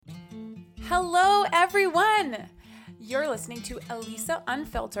Hello, everyone! You're listening to Elisa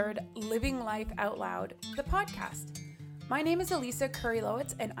Unfiltered, Living Life Out Loud, the podcast. My name is Elisa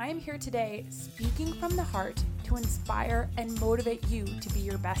Curry-Lowitz, and I am here today speaking from the heart to inspire and motivate you to be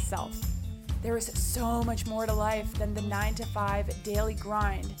your best self. There is so much more to life than the 9-to-5 daily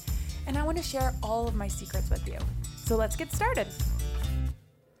grind, and I want to share all of my secrets with you. So let's get started.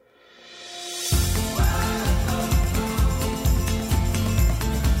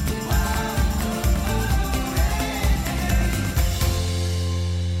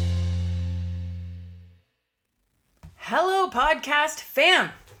 Hello, podcast fam.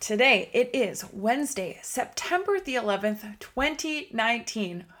 Today it is Wednesday, September the 11th,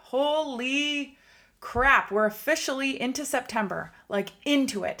 2019. Holy crap, we're officially into September, like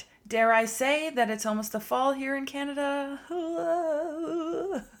into it. Dare I say that it's almost the fall here in Canada?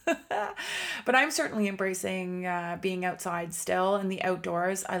 But I'm certainly embracing being outside still in the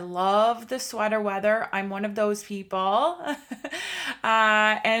outdoors. I love the sweater weather. I'm one of those people.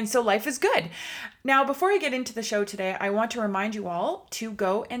 And so life is good. Now, before I get into the show today, I want to remind you all to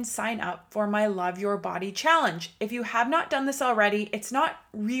go and sign up for my Love Your Body Challenge. If you have not done this already, it's not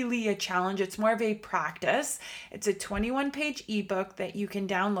really a challenge. It's more of a practice. It's a 21-page ebook that you can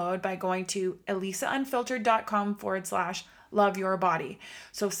download by going to elisaunfiltered.com/Love Your Body.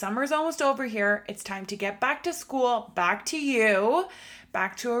 So summer's almost over here. It's time to get back to school, back to you,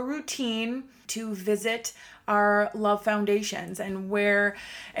 back to a routine, to visit our love foundations and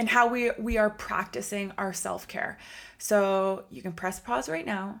how we are practicing our self-care. So you can press pause right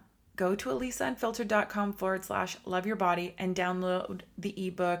now, go to elisaunfiltered.com/Love Your Body and download the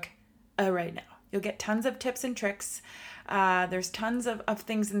ebook right now. You'll get tons of tips and tricks. There's tons of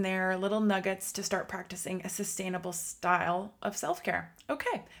things in there, little nuggets to start practicing a sustainable style of self-care.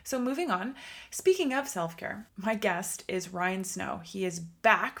 Okay, so moving on. Speaking of self-care, my guest is Ryan Snow. He is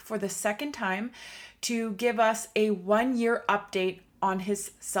back for the second time to give us a 1-year update on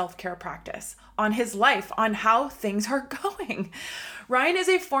his self-care practice, on his life, on how things are going. Ryan is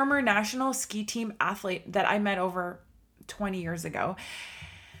a former national ski team athlete that I met over 20 years ago.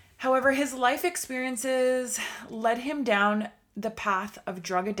 However, his life experiences led him down the path of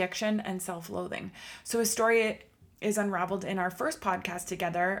drug addiction and self-loathing. So his story is unraveled in our first podcast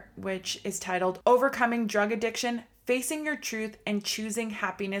together, which is titled Overcoming Drug Addiction, Facing Your Truth, and Choosing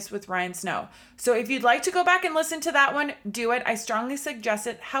Happiness with Ryan Snow. So if you'd like to go back and listen to that one, do it. I strongly suggest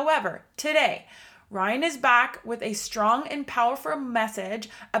it. However, today, Ryan is back with a strong and powerful message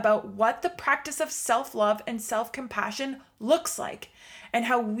about what the practice of self-love and self-compassion looks like, and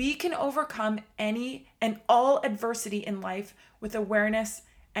how we can overcome any and all adversity in life with awareness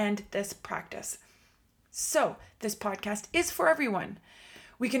and this practice. So, this podcast is for everyone.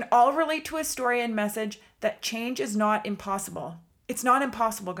 We can all relate to a story and message that change is not impossible. It's not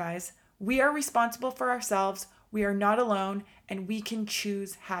impossible, guys. We are responsible for ourselves, we are not alone, and we can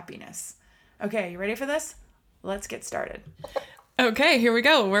choose happiness. Okay, you ready for this? Let's get started. Okay, here we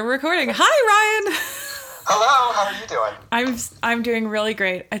go. We're recording. Hi, Ryan! Hello, how are you doing? I'm doing really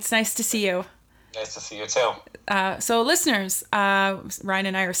great. It's nice to see you. Nice to see you too. So listeners, Ryan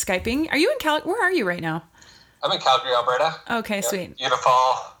and I are Skyping. Are you in where are you right now? I'm in Calgary, Alberta. Okay, yep. Sweet.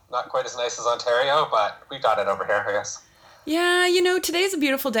 Beautiful, not quite as nice as Ontario, but we got it over here, I guess. Yeah, today's a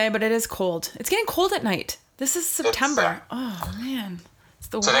beautiful day, but it is cold. It's getting cold at night. This is September. Oh, man. It's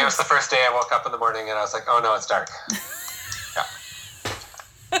the worst. Today was the first day I woke up in the morning and I was like, oh no, it's dark. Yeah.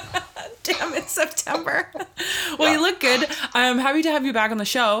 Damn, it's September. Well, yeah. You look good. I'm happy to have you back on the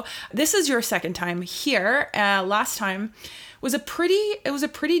show. This is your second time here. Last time was a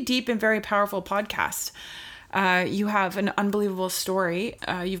pretty deep and very powerful podcast. You have an unbelievable story.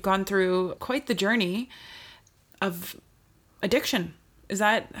 You've gone through quite the journey of addiction. Is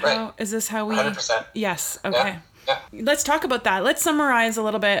that right. how? Is this how we? 100%. Yes. Okay. Yeah. Let's talk about that. Let's summarize a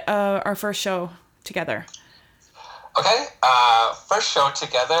little bit our first show together. Okay. First show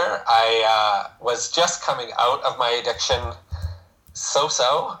together, I was just coming out of my addiction.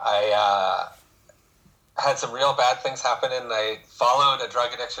 I had some real bad things happen, and I followed a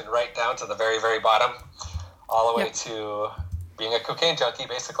drug addiction right down to the very, very bottom, all the way to being a cocaine junkie,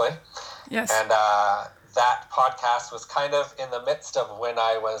 basically. Yes. And that podcast was kind of in the midst of when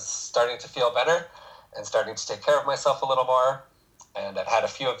I was starting to feel better and starting to take care of myself a little more. And I'd had a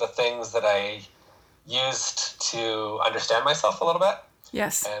few of the things that I used to understand myself a little bit.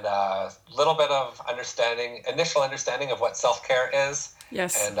 Yes. And a little bit of initial understanding of what self-care is.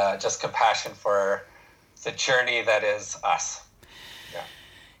 Yes. And just compassion for the journey that is us. Yeah.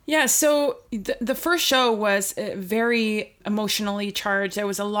 Yeah, so the first show was very emotionally charged. There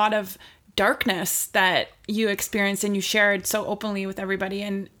was a lot of darkness that you experienced and you shared so openly with everybody.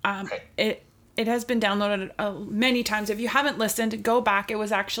 And it has been downloaded many times. If you haven't listened, go back. It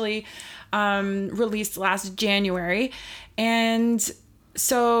was actually released last January. And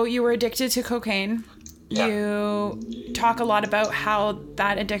so you were addicted to cocaine. Yeah. You talk a lot about how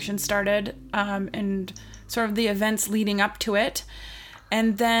that addiction started and sort of the events leading up to it.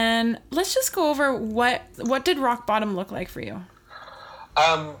 And then let's just go over what did rock bottom look like for you?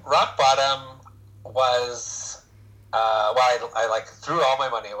 Rock bottom was, I like threw all my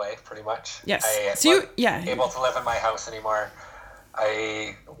money away pretty much. Yes. I wasn't able to live in my house anymore.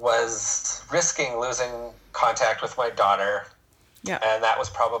 I was risking losing contact with my daughter. Yeah. And that was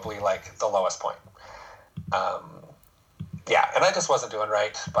probably like the lowest point. And I just wasn't doing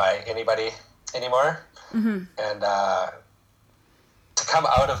right by anybody anymore. Mm-hmm. And to come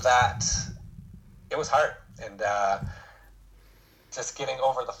out of that, it was hard. And just getting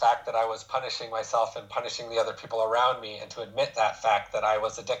over the fact that I was punishing myself and punishing the other people around me, and to admit that fact that I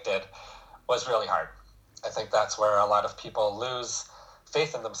was addicted was really hard. I think that's where a lot of people lose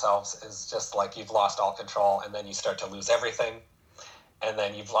faith in themselves, is just like you've lost all control, and then you start to lose everything. And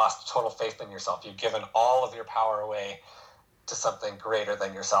then you've lost total faith in yourself. You've given all of your power away to something greater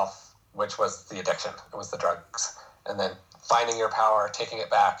than yourself, which was the addiction. It was the drugs. And then finding your power, taking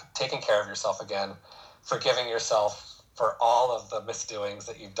it back, taking care of yourself again, forgiving yourself for all of the misdoings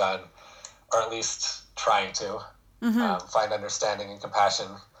that you've done, or at least trying to find understanding and compassion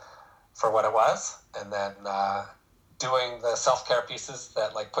for what it was. And then doing the self-care pieces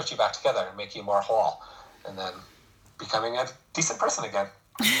that like put you back together and make you more whole. And then becoming a decent person again,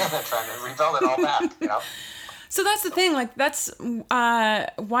 and then trying to rebuild it all back, you know? So that's the thing, like, that's why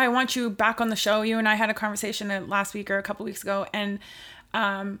I want you back on the show. You and I had a conversation last week or a couple weeks ago, and,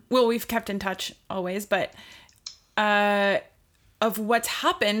 we've kept in touch always, but, of what's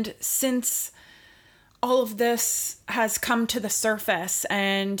happened since all of this has come to the surface,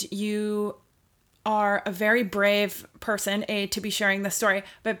 and you are a very brave person, A, to be sharing this story,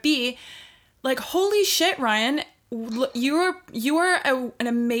 but B, like, holy shit, Ryan, you are an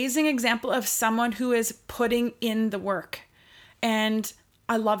amazing example of someone who is putting in the work. And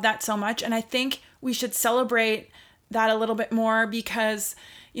I love that so much. And I think we should celebrate that a little bit more, because,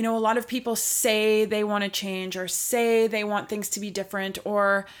 you know, a lot of people say they want to change, or say they want things to be different,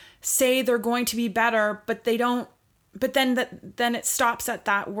 or say they're going to be better, but they don't. But then it stops at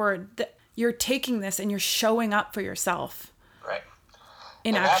that word. That you're taking this and you're showing up for yourself. Right.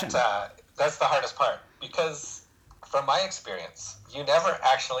 In action. That's the hardest part, because from my experience, you never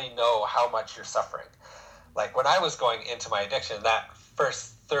actually know how much you're suffering. Like when I was going into my addiction, that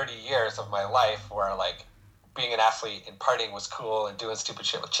first 30 years of my life where like being an athlete and partying was cool and doing stupid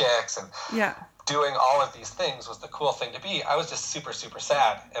shit with chicks and doing all of these things was the cool thing to be. I was just super, super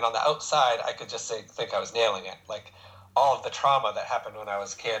sad. And on the outside, I could just think I was nailing it. Like all of the trauma that happened when I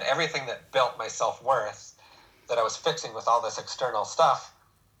was a kid, everything that built my self-worth that I was fixing with all this external stuff,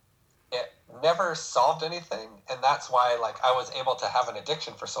 it never solved anything. And that's why like I was able to have an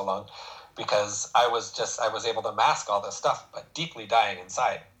addiction for so long, because I was able to mask all this stuff, but deeply dying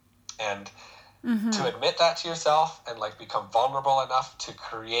inside. And to admit that to yourself and like become vulnerable enough to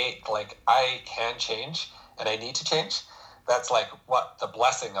create like, I can change and I need to change. That's like what the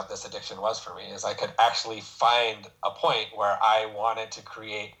blessing of this addiction was for me, is I could actually find a point where I wanted to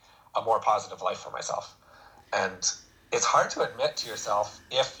create a more positive life for myself. And it's hard to admit to yourself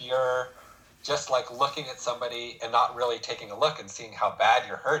if you're just like looking at somebody and not really taking a look and seeing how bad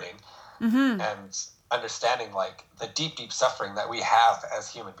you're hurting and understanding like the deep, deep suffering that we have as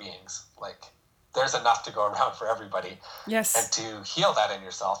human beings. Like there's enough to go around for everybody. Yes. And to heal that in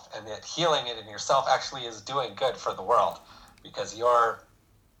yourself, and that healing it in yourself actually is doing good for the world, because you're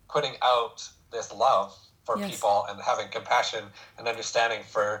putting out this love for people and having compassion and understanding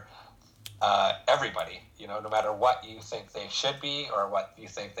for everybody, you know, no matter what you think they should be or what you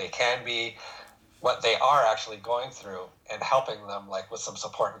think they can be, what they are actually going through, and helping them like with some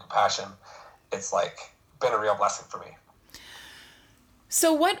support and compassion. It's like been a real blessing for me.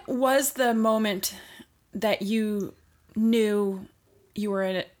 So what was the moment that you knew you were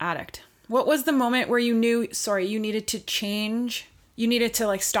an addict? What was the moment where you knew, you needed to change? You needed to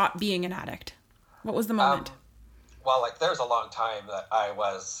like stop being an addict. What was the moment? Well, like there's a long time that I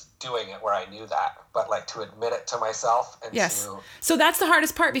was doing it where I knew that, but like to admit it to myself and So that's the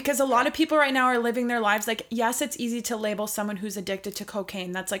hardest part, because a lot of people right now are living their lives like, yes, it's easy to label someone who's addicted to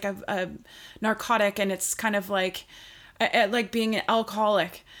cocaine. That's like a narcotic, and it's kind of like being an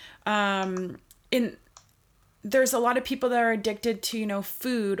alcoholic. there's a lot of people that are addicted to, you know,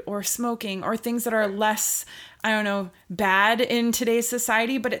 food or smoking or things that are less, I don't know, bad in today's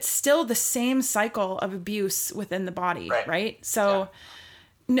society, but it's still the same cycle of abuse within the body, right? So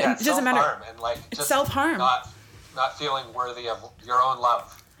it doesn't matter. Self-harm and like it's just self-harm. Not feeling worthy of your own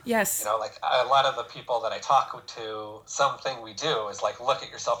love. Yes. You know, like a lot of the people that I talk to, something we do is like look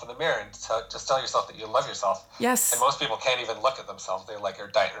at yourself in the mirror and just tell yourself that you love yourself. Yes. And most people can't even look at themselves. They like are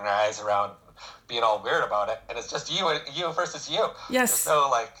darting their eyes around, being all weird about it, and it's just you versus you. Yes.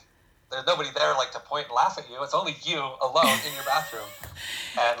 There's nobody there like to point and laugh at you. It's only you alone in your bathroom,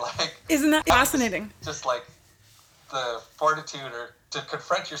 and like isn't that fascinating? Just like the fortitude or to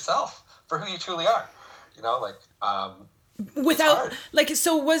confront yourself for who you truly are. You know, like without like,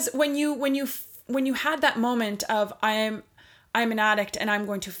 so was when you had that moment of I'm an addict and I'm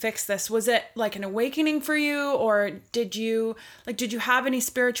going to fix this, was it like an awakening for you, or did you have any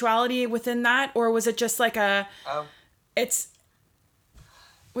spirituality within that, or was it just like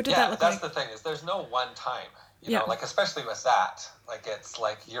what did that look like? That's the thing, is there's no one time, you know, like especially with that, like it's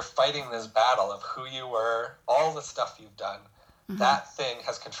like you're fighting this battle of who you were, all the stuff you've done. Mm-hmm. That thing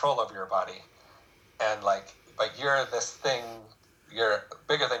has control over your body, and like, but you're this thing, you're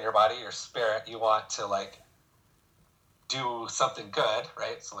bigger than your body, your spirit. You want to like do something good,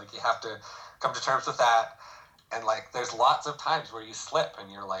 right? So like you have to come to terms with that. And like there's lots of times where you slip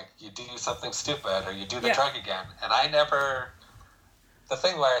and you're like, you do something stupid or you do the drug again. And the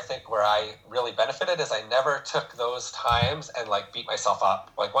thing where I think where I really benefited is I never took those times and like beat myself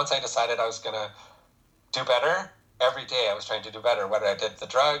up. Like once I decided I was gonna do better, every day I was trying to do better, whether I did the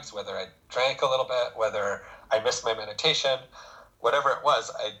drugs, whether I drank a little bit, whether I missed my meditation, whatever it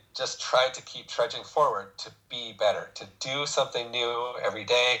was, I just tried to keep trudging forward to be better, to do something new every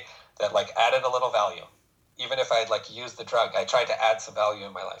day that like added a little value. Even if I'd like used the drug, I tried to add some value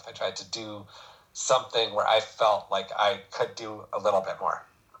in my life. I tried to do something where I felt like I could do a little bit more.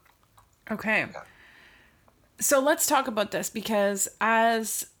 Okay. Yeah. So let's talk about this, because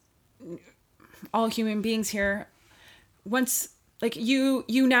as all human beings here, once like you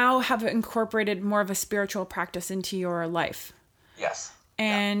now have incorporated more of a spiritual practice into your life. Yes.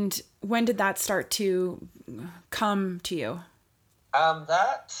 And when did that start to come to you?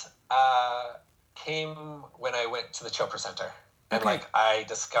 That came when I went to the Chopra Center. And like I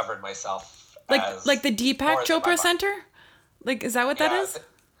discovered myself like the Deepak Chopra Center? Like, is that what that is?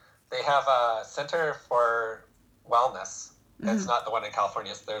 They have a center for wellness. Mm-hmm. It's not the one in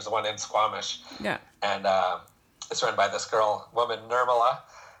California. There's the one in Squamish. Yeah. And it's run by this woman, Nirmala.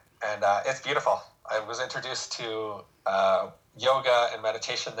 And it's beautiful. I was introduced to yoga and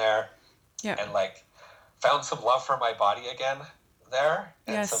meditation there, and like found some love for my body again there,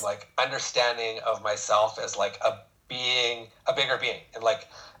 and some like understanding of myself as like a bigger being, and like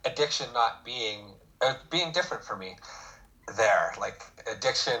addiction not being different for me there. Like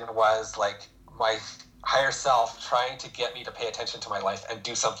addiction was like my higher self trying to get me to pay attention to my life and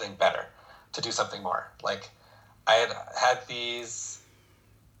do something better, to do something more. Like I had these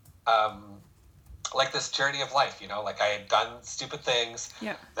like this journey of life, you know, like I had done stupid things.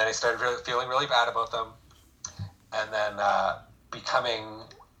 Yeah. Then I started feeling really bad about them. And then becoming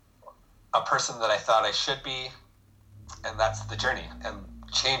a person that I thought I should be. And that's the journey. And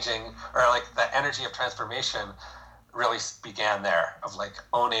changing, or like the energy of transformation really began there, of like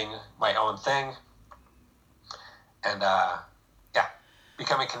owning my own thing. And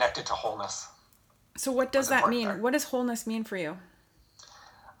becoming connected to wholeness. So what does that mean? There. What does wholeness mean for you?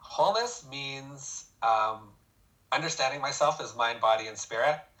 Wholeness means understanding myself as mind, body, and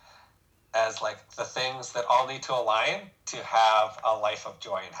spirit, as like the things that all need to align to have a life of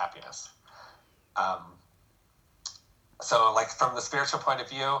joy and happiness. So like from the spiritual point of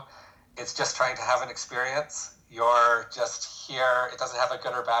view, it's just trying to have an experience. You're just here. It doesn't have a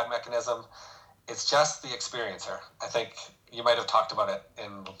good or bad mechanism. It's just the experiencer. I think you might have talked about it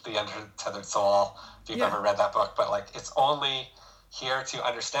in The Untethered Soul, if you've ever read that book, but like it's only here to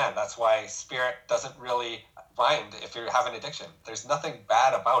understand. That's why spirit doesn't really mind if you have an addiction. There's nothing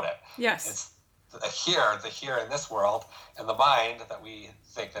bad about it. Yes. It's the here in this world, and the mind that we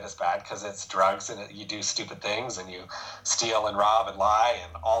think that is bad because it's drugs and you do stupid things and you steal and rob and lie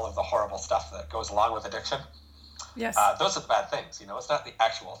and all of the horrible stuff that goes along with addiction. Yes. Those are the bad things, you know, it's not the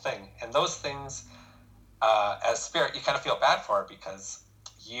actual thing. And those things, as spirit, you kind of feel bad for, because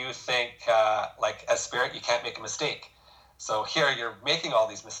you think, like as spirit, you can't make a mistake. So here you're making all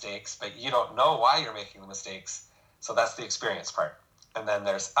these mistakes, but you don't know why you're making the mistakes. So that's the experience part. And then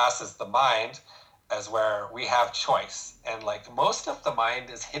there's us as the mind, as where we have choice. And like most of the mind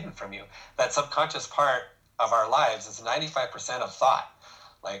is hidden from you. That subconscious part of our lives is 95% of thought.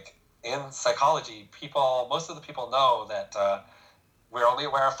 Like in psychology, most of the people know that we're only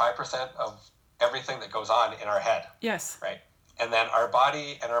aware of 5% of everything that goes on in our head. Yes. Right. And then our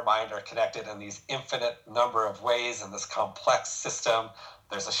body and our mind are connected in these infinite number of ways in this complex system.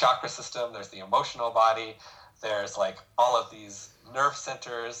 There's a chakra system, there's the emotional body, there's like all of these nerve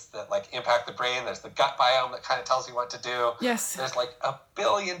centers that like impact the brain. There's the gut biome that kind of tells you what to do. Yes. There's like a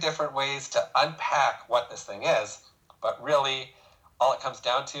billion different ways to unpack what this thing is. But really, all it comes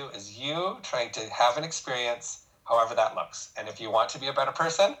down to is you trying to have an experience, however that looks. And if you want to be a better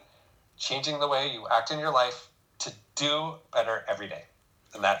person, changing the way you act in your life to do better every day.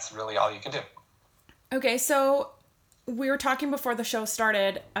 And that's really all you can do. Okay, so we were talking before the show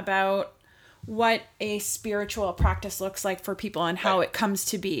started about what a spiritual practice looks like for people and how it comes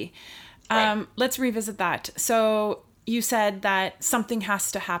to be. Right. Let's revisit that. So you said that something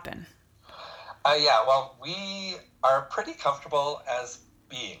has to happen. Yeah, well, we are pretty comfortable as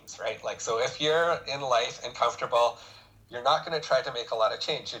beings, right? Like, so if you're in life and comfortable, you're not going to try to make a lot of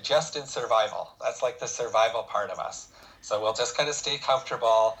change. You're just in survival. That's like the survival part of us. So we'll just kind of stay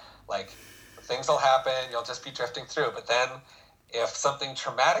comfortable. Like, things will happen. You'll just be drifting through. But then if something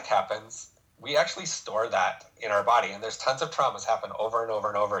traumatic happens, we actually store that in our body. And there's tons of traumas happen over and over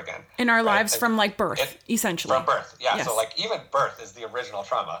and over again. In our lives from like birth, essentially. From birth, yeah. Yes. So like even birth is the original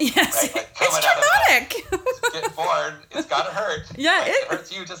trauma. Yes, right? Like, it's traumatic. Get born, it's got to hurt. Yeah, like, it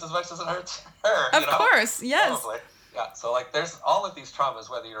hurts you just as much as it hurts her. Of course, yes. Probably. Yeah, so like there's all of these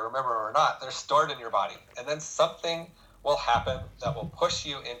traumas, whether you remember or not, they're stored in your body. And then something will happen that will push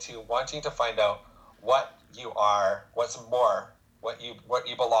you into wanting to find out what you are, what's more, what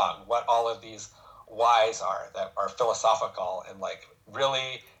you belong, what all of these whys are that are philosophical and like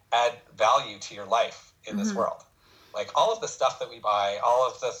really add value to your life in this world. Like all of the stuff that we buy, all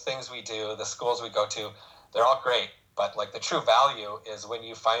of the things we do, the schools we go to, they're all great. But like the true value is when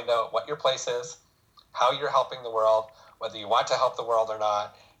you find out what your place is, how you're helping the world, whether you want to help the world or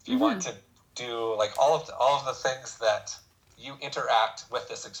not, if you want to do like all of the things that you interact with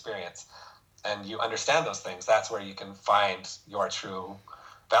this experience and you understand those things, that's where you can find your true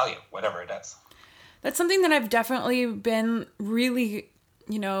value, whatever it is. That's something that I've definitely been really,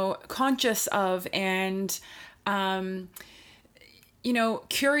 conscious of and,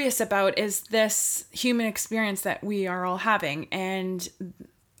 curious about is this human experience that we are all having. And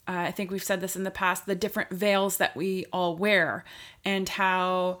I think we've said this in the past, the different veils that we all wear and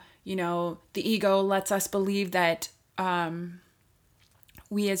how, the ego lets us believe that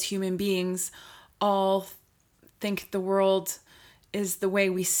we as human beings all think the world is the way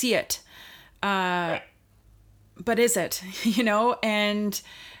we see it. But is it, and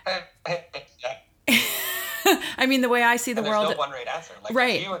I mean, the way I see the world. There's no one right answer. Like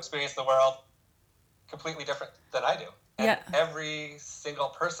right. You experience the world completely different than I do. And yeah. Every single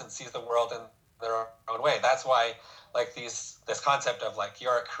person sees the world in their own way. That's why like this concept of like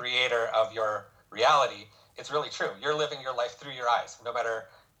you're a creator of your reality, it's really true. You're living your life through your eyes. No matter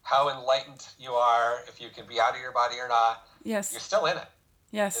how enlightened you are, if you can be out of your body or not, yes, you're still in it.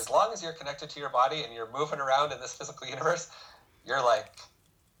 Yes. As long as you're connected to your body and you're moving around in this physical universe, you're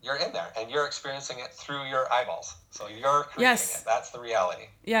in there and you're experiencing it through your eyeballs. So you're creating it. That's the reality.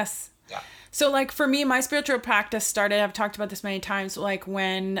 Yes. Yeah. So like for me, my spiritual practice started, I've talked about this many times, like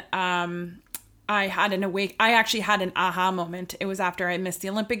when I actually had an aha moment. It was after I missed the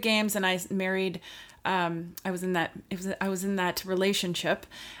Olympic Games and I married I was in that relationship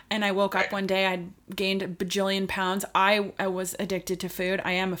and I woke up one day, I'd gained a bajillion pounds. I was addicted to food.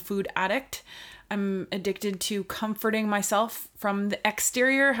 I am a food addict. I'm addicted to comforting myself from the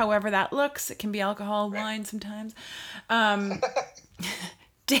exterior, however that looks. It can be alcohol, wine sometimes. Damn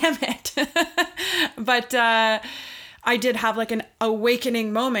it. But I did have like an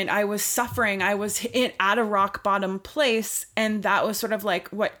awakening moment. I was suffering. I was at a rock bottom place. And that was sort of like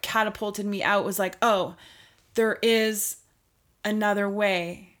what catapulted me out was like, oh, there is another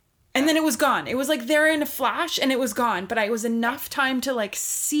way. And then it was gone. It was like there in a flash and it was gone. But it was enough time to like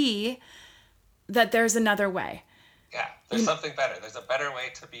see that there's another way. Yeah, there's something better. There's a better way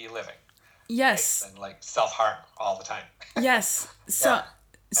to be living. Yes. Right? Than like self-harm all the time. Yes.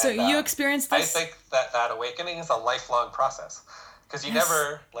 So you experienced this? I think that awakening is a lifelong process. Because you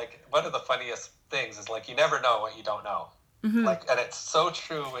never, like, one of the funniest things is, like, you never know what you don't know. Mm-hmm. Like, and it's so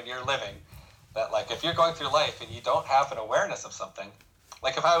true when you're living that, like, if you're going through life and you don't have an awareness of something,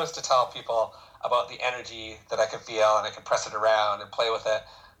 like, if I was to tell people about the energy that I could feel and I could press it around and play with it,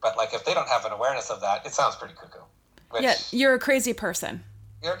 but, like, if they don't have an awareness of that, it sounds pretty cuckoo. Yeah, you're a crazy person.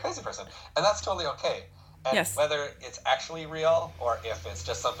 You're a crazy person. And that's totally okay. And whether it's actually real or if it's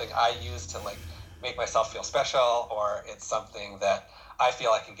just something I use to like make myself feel special or it's something that I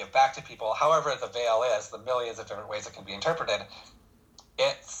feel I can give back to people. However the veil is, the millions of different ways it can be interpreted,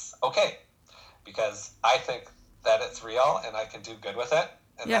 it's okay. Because I think that it's real and I can do good with it.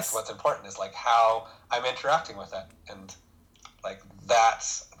 And that's what's important, is like how I'm interacting with it. And like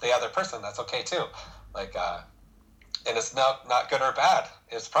that's the other person, that's okay too. Like, and it's not good or bad.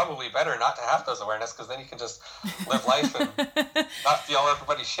 It's probably better not to have those awareness, because then you can just live life and not feel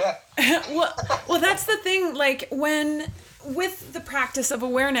everybody's shit. well, that's the thing. Like with the practice of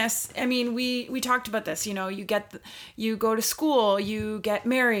awareness, I mean, we talked about this, you know, you go to school, you get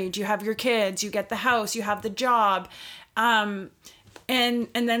married, you have your kids, you get the house, you have the job. And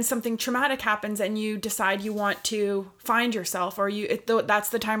then something traumatic happens and you decide you want to find yourself, or that's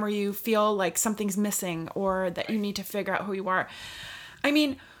the time where you feel like something's missing, or that you need to figure out who you are. I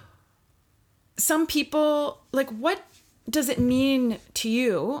mean, some people, like, what does it mean to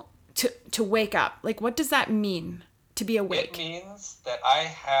you to wake up? Like, what does that mean to be awake? It means that I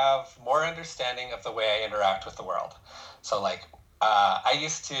have more understanding of the way I interact with the world. So like, I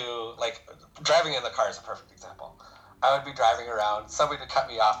used to, like, driving in the car is a perfect example. I would be driving around, somebody would cut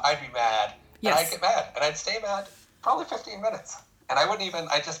me off, I'd be mad, and I'd get mad, and I'd stay mad probably 15 minutes, and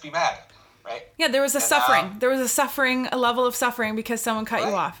I'd just be mad, right? Yeah, there was a level of suffering because someone cut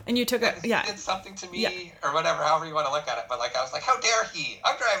you off, and you took it, He did something to me, or whatever, however you want to look at it, but like, I was like, how dare he?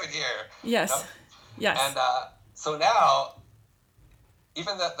 I'm driving here. Yes, you know? yes. And so now,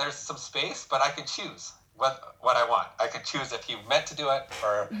 even that there's some space, but I can choose what I want. I can choose if he meant to do it,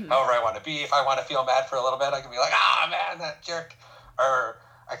 or however I want to be. If I want to feel mad for a little bit, I can be like, man, that jerk. Or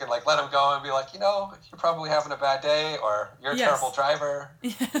I can like let him go and be like, you know, you're probably having a bad day, or you're a terrible driver,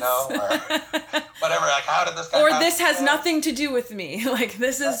 you know, or whatever. Like, how did this guy? Or this has nothing to do with me. Like,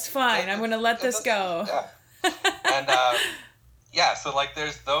 this is fine. I'm going to let this go. Yeah. And so like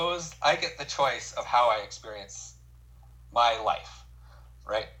there's those, I get the choice of how I experience my life,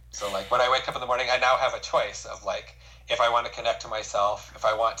 right? So like when I wake up in the morning, I now have a choice of like, if I want to connect to myself, if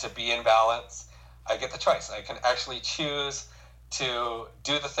I want to be in balance, I get the choice. I can actually choose to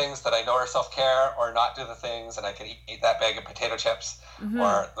do the things that I know are self-care, or not do the things, and I can eat that bag of potato chips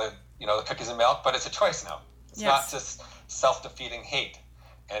or the cookies and milk, but it's a choice now. It's not just self-defeating hate.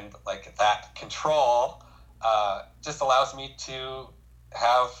 And like that control just allows me to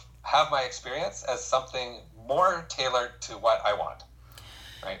have my experience as something more tailored to what I want.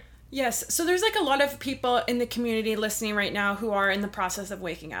 Right. Yes. So there's like a lot of people in the community listening right now who are in the process of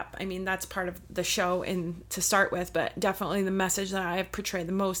waking up. I mean, that's part of the show to start with, but definitely the message that I have portrayed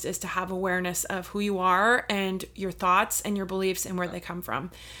the most is to have awareness of who you are and your thoughts and your beliefs and where they come from.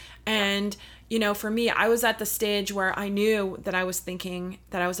 And, you know, for me, I was at the stage where I knew that I was thinking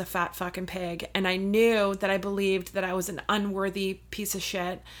that I was a fat fucking pig, and I knew that I believed that I was an unworthy piece of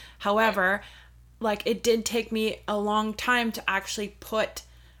shit. However, like, it did take me a long time to actually put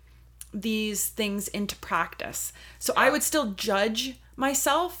these things into practice. So I would still judge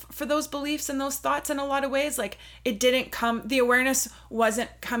myself for those beliefs and those thoughts in a lot of ways. Like, the awareness wasn't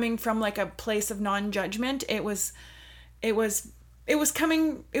coming from like a place of non-judgment. It was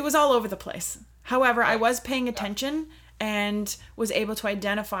all over the place. However, I was paying attention and was able to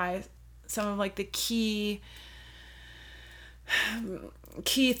identify some of like the key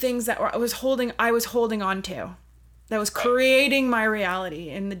things that I was holding on to, that was creating my reality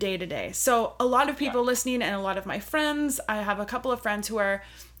in the day-to-day. So a lot of people listening, and a lot of my friends, I have a couple of friends who are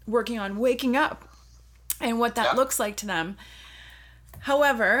working on waking up and what that looks like to them.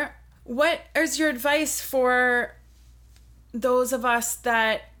 However, what is your advice for those of us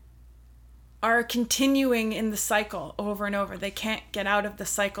that are continuing in the cycle over and over? They can't get out of the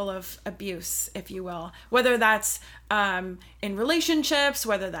cycle of abuse, if you will. Whether that's in relationships,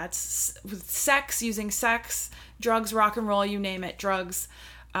 whether that's with sex, using sex, drugs, rock and roll, you name it, drugs,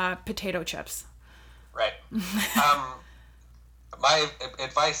 potato chips. Right. My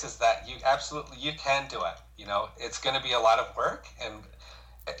advice is that you can do it. You know, it's going to be a lot of work, and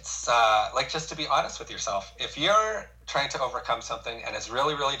it's like, just to be honest with yourself. If you're trying to overcome something and it's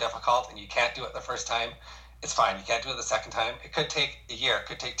really, really difficult and you can't do it the first time, it's fine. You can't do it the second time. It could take a year, it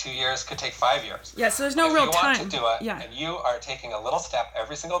could take 2 years, it could take 5 years. Yeah, so there's no real time. If you want to do it, and you are taking a little step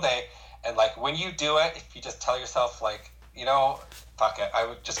every single day, and like when you do it, if you just tell yourself like, you know, fuck it,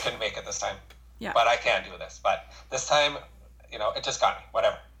 just couldn't make it this time. Yeah. But I can do this. But this time, you know, it just got me,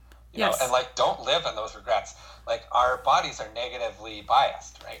 whatever. You know, and like, don't live in those regrets. Like, our bodies are negatively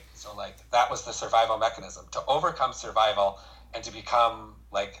biased, right? So like, that was the survival mechanism. To overcome survival and to become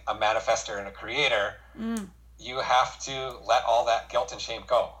like a manifester and a creator, you have to let all that guilt and shame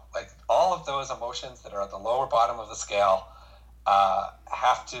go. Like, all of those emotions that are at the lower bottom of the scale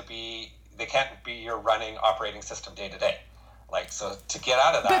they can't be your running operating system day to day. Like, so to get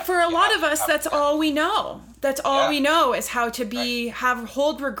out of that. But for a lot of us, that's all we know. That's all we know is how to be,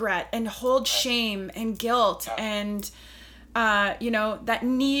 hold regret and hold shame and guilt and, that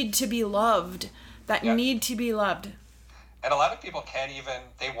need to be loved, need to be loved. And a lot of people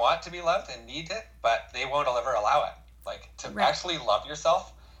they want to be loved and need it, but they won't ever allow it. Like, to actually love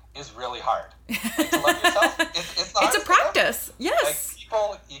yourself is really hard. Like, to love yourself, it's the hardest. It's a practice. Yes. Like,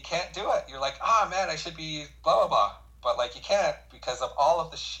 people, you can't do it. You're like, man, I should be blah, blah, blah. But, like, you can't because of all of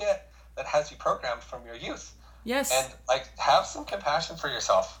the shit that has you programmed from your youth. Yes. And, like, have some compassion for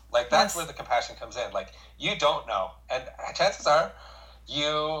yourself. Like, that's where the compassion comes in. Like, you don't know. And chances are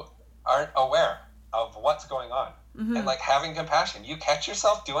you aren't aware of what's going on. Mm-hmm. And, like, having compassion. You catch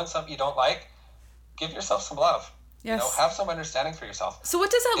yourself doing something you don't like, give yourself some love. Yes. Have some understanding for yourself. So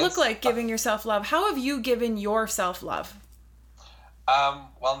what does that look like, giving yourself love? How have you given yourself love?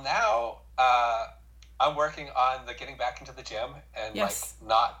 Well, now I'm working on the getting back into the gym and like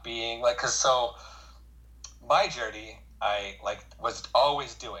not being like, because so my journey, I like was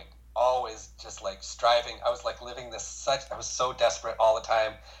always just like striving. I was like living I was so desperate all the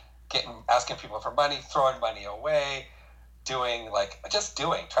time, asking people for money, throwing money away, trying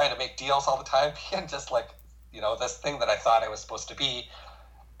to make deals all the time, being just like, this thing that I thought I was supposed to be.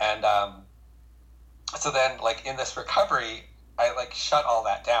 And so then like in this recovery, I like shut all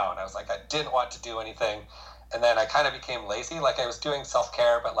that down. I was like, I didn't want to do anything. And then I kind of became lazy. Like I was doing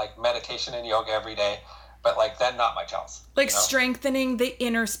self-care, but like meditation and yoga every day, but like then not much else. Like strengthening the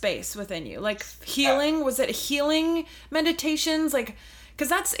inner space within you, like healing. Yeah. Was it healing meditations? Like, cause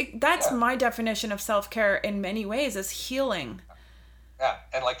that's my definition of self-care in many ways is healing. Yeah.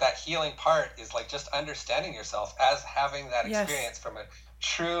 And like that healing part is like just understanding yourself as having that experience from a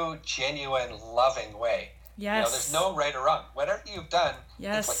true, genuine, loving way. Yes. There's no right or wrong. Whatever you've done,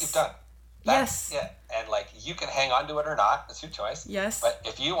 it's what you've done. That's it. And like you can hang on to it or not. It's your choice. Yes. But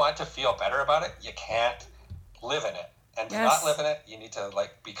if you want to feel better about it, you can't live in it. And to not live in it, you need to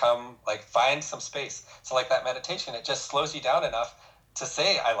like find some space. So like that meditation, it just slows you down enough to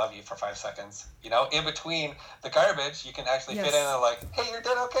say I love you for 5 seconds. In between the garbage, you can actually fit in and like, hey, you're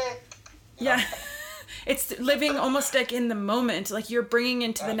doing okay. Yeah. It's living almost like in the moment, like you're bringing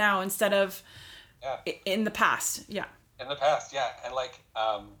into the now instead of in the past. Yeah. In the past, yeah. And like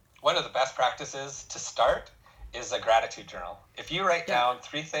one of the best practices to start is a gratitude journal. If you write down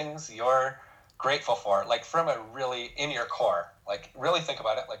 3 things you're grateful for, like from a really in your core, like really think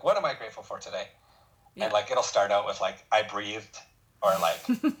about it. Like, what am I grateful for today? Yeah. And like, it'll start out with like, I breathed, or like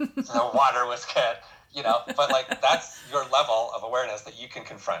the water was good, but like that's your level of awareness that you can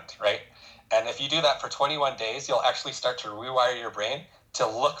confront, right? And if you do that for 21 days, you'll actually start to rewire your brain to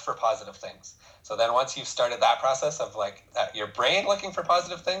look for positive things. So then once you've started that process of like your brain looking for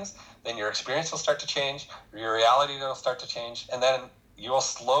positive things, then your experience will start to change, your reality will start to change, and then you will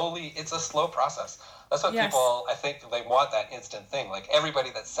it's a slow process. That's what people, I think they want that instant thing. Like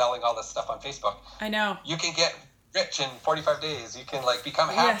everybody that's selling all this stuff on Facebook. I know. You can get rich in 45 days. You can like become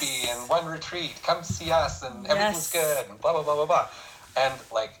happy in one retreat. Come see us and everything's good and blah, blah, blah, blah, blah. And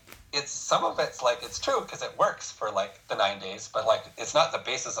like, some of it's like, it's true because it works for like the 9 days, but like, it's not the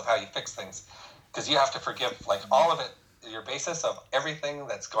basis of how you fix things. Because you have to forgive like all of it. Your basis of everything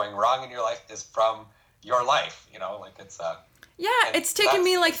that's going wrong in your life is from your life, like it's it's taken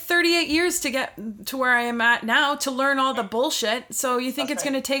me like 38 years to get to where I am at now to learn all the bullshit. So you think it's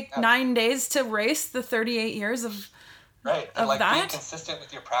going to take 9 days to erase the 38 years of right and of like that? Being consistent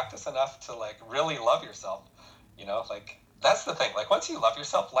with your practice enough to like really love yourself, like that's the thing. Like once you love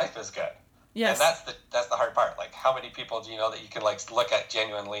yourself, life is good. Yes. And that's the hard part. Like how many people do you know that you can like look at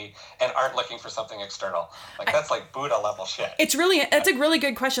genuinely and aren't looking for something external? Like that's like Buddha level shit. That's a really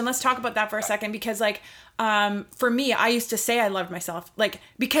good question. Let's talk about that for a second because like for me, I used to say I loved myself like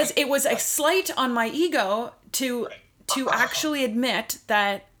because it was a slight on my ego to actually admit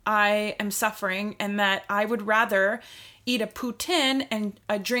that I am suffering and that I would rather eat a poutine and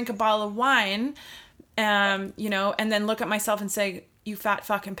drink a bottle of wine, and then look at myself and say, you fat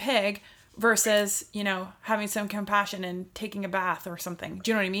fucking pig, versus, having some compassion and taking a bath or something.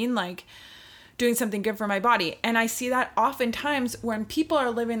 Do you know what I mean? Like doing something good for my body. And I see that oftentimes when people are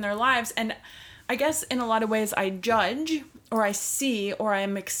living their lives, and I guess in a lot of ways I judge or I see or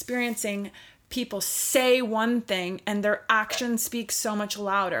I'm experiencing people say one thing and their actions speak so much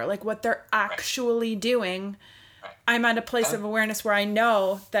louder. Like what they're actually doing, I'm at a place of awareness where I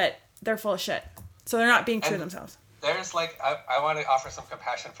know that they're full of shit. So they're not being true to themselves. There's like, I want to offer some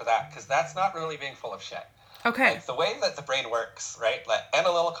compassion for that because that's not really being full of shit. Okay. Like the way that the brain works, right? Like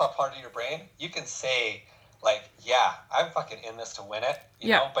analytical part of your brain, you can say like, yeah, I'm fucking in this to win it, you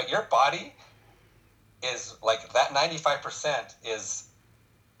know, but your body is like that 95% is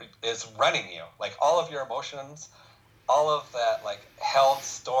running you. Like all of your emotions, all of that like held,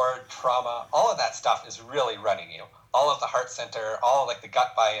 stored trauma, all of that stuff is really running you. All of the heart center, all of like the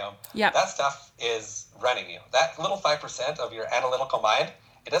gut biome, that stuff is running you. That little 5% of your analytical mind,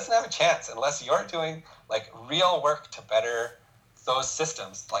 it doesn't have a chance unless you're doing like real work to better those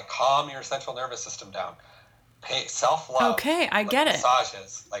systems, like calm your central nervous system down, pay self-love. Okay, I get it.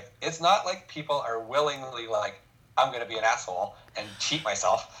 Massages. Like it's not like people are willingly like, I'm going to be an asshole and cheat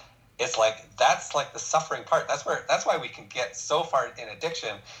myself. It's like, that's like the suffering part. That's why we can get so far in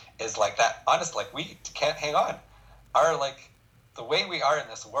addiction is like that. Honest, like we can't hang on. Our like the way we are in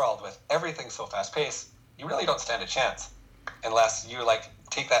this world with everything so fast paced, you really don't stand a chance unless you like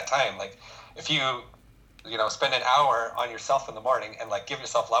take that time. Like if you spend an hour on yourself in the morning and like give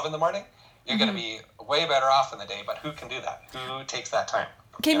yourself love in the morning, you're going to be way better off in the day. But who can do that? Who takes that time?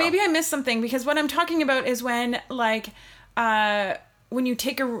 Okay, maybe I missed something, because what I'm talking about is when like when you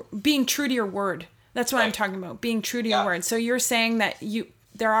take being true to your word. That's what I'm talking about, being true to your word. So you're saying that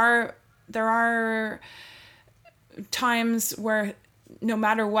there are times where no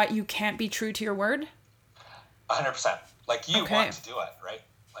matter what, you can't be true to your word? 100%. Like you want to do it, right?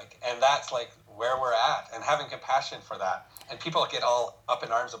 Like, and that's like where we're at, and having compassion for that. And people get all up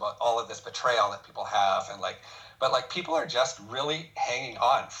in arms about all of this betrayal that people have, and like, but like people are just really hanging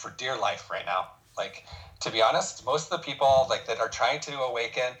on for dear life right now. Like, to be honest, most of the people like that are trying to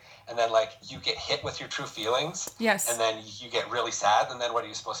awaken, and then like you get hit with your true feelings. Yes. And then you get really sad, and then what are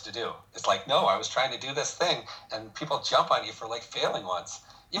you supposed to do? It's like, no, I was trying to do this thing, and people jump on you for like failing once,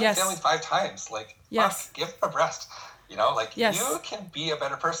 even failing 5 times. Like, fuck, give it a rest. Like you can be a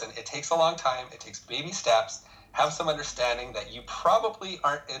better person. It takes a long time. It takes baby steps. Have some understanding that you probably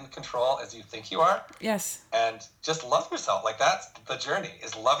aren't in control as you think you are. Yes. And just love yourself. Like that's the journey,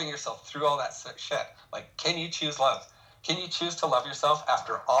 is loving yourself through all that shit. Like, can you choose love? Can you choose to love yourself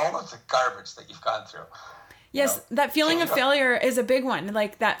after all of the garbage that you've gone through? Yes, that feeling of failure is a big one.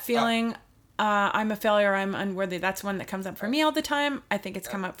 Like that feeling, I'm a failure, I'm unworthy. That's one that comes up for me all the time. I think it's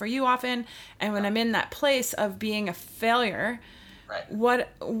come up for you often. And when I'm in that place of being a failure,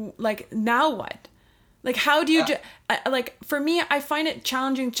 now what? Like, how do you, like, for me, I find it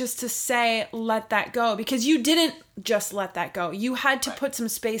challenging just to say, let that go, because you didn't just let that go. You had to put some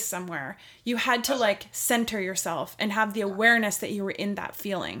space somewhere. You had to, like, center yourself and have the awareness that you were in that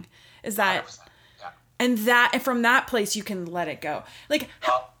feeling. Is that, 100%. And from that place, you can let it go. Like,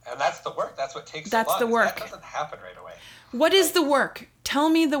 and that's the work. That's what takes that's so long. The work. That doesn't happen right away. What is the work? Tell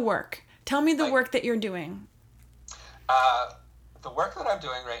me the work. Tell me the work that you're doing. The work that I'm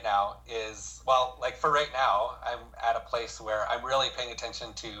doing right now is, well, like for right now, I'm at a place where I'm really paying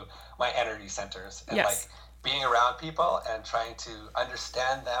attention to my energy centers and like being around people and trying to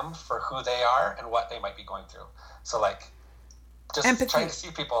understand them for who they are and what they might be going through. So like just trying to see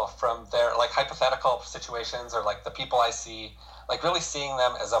people from their like hypothetical situations, or like the people I see, like really seeing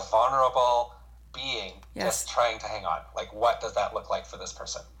them as a vulnerable being, just trying to hang on. Like, what does that look like for this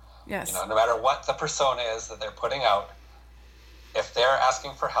person? Yes. No matter what the persona is that they're putting out, if they're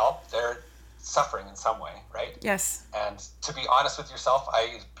asking for help, they're suffering in some way, right? Yes. And to be honest with yourself,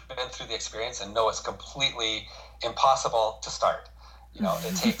 I've been through the experience and know it's completely impossible to start.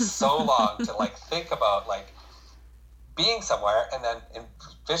 It takes so long to like think about like being somewhere and then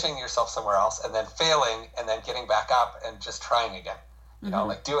envisioning yourself somewhere else and then failing and then getting back up and just trying again.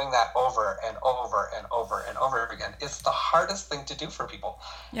 Like doing that over and over and over and over again. It's the hardest thing to do for people.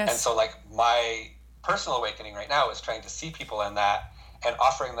 Yes. And so like my personal awakening right now is trying to see people in that and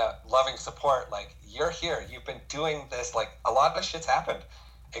offering the loving support. Like, you're here, you've been doing this, like a lot of shit's happened,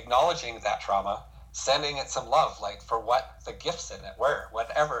 acknowledging that trauma, sending it some love, like for what the gifts in it were,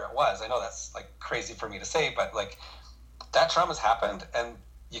 whatever it was. I know that's like crazy for me to say, but like that trauma's happened and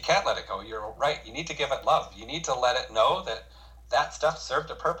you can't let it go. You're right. You need to give it love. You need to let it know that stuff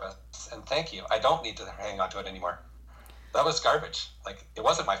served a purpose, and thank you. I don't need to hang on to it anymore. That was garbage. Like, it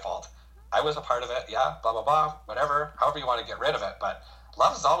wasn't my fault. I was a part of it, blah, blah, blah, whatever, however you want to get rid of it. But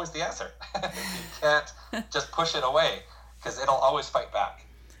love is always the answer. You can't just push it away, because it'll always fight back,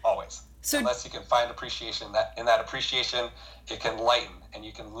 always. So, unless you can find appreciation, that in that appreciation, it can lighten, and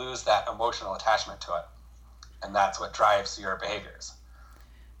you can lose that emotional attachment to it. And that's what drives your behaviors.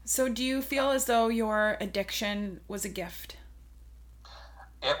 So do you feel as though your addiction was a gift?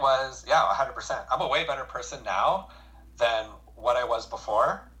 It was, 100%. I'm a way better person now than what I was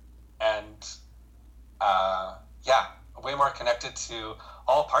before. And, way more connected to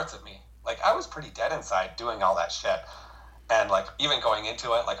all parts of me. Like, I was pretty dead inside doing all that shit. And, like, even going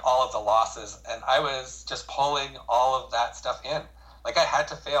into it, like, all of the losses. And I was just pulling all of that stuff in. Like I had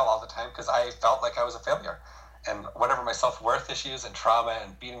to fail all the time because I felt like I was a failure. And whatever my self-worth issues and trauma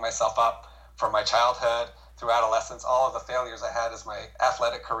and beating myself up from my childhood through adolescence, all of the failures I had as my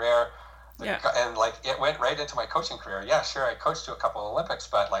athletic career, and like it went right into my coaching career. Yeah, sure, I coached to a couple of Olympics,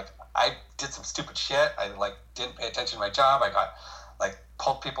 but like I did some stupid shit. I like didn't pay attention to my job. I got like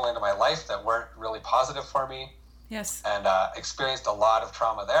pulled people into my life that weren't really positive for me. Yes. And experienced a lot of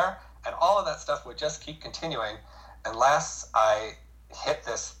trauma there. And all of that stuff would just keep continuing unless I hit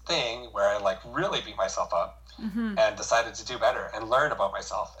this thing where I like really beat myself up and decided to do better and learn about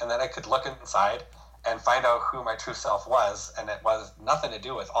myself. And then I could look inside and find out who my true self was. And it was nothing to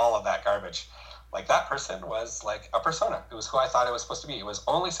do with all of that garbage. Like that person was like a persona. It was who I thought it was supposed to be. It was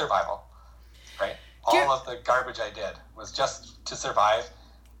only survival, right? All of the garbage I did was just to survive.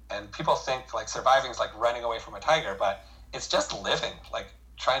 And people think like surviving is like running away from a tiger, but it's just living, like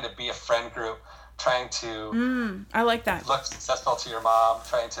trying to be a friend group, trying to I like that. Look successful to your mom,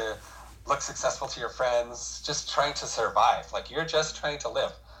 trying to look successful to your friends, just trying to survive. Like you're just trying to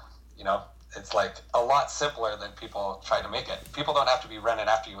live, you know? It's like a lot simpler than people try to make it. People don't have to be running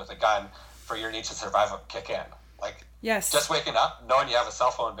after you with a gun for your need to survive to kick in. Like just waking up, knowing you have a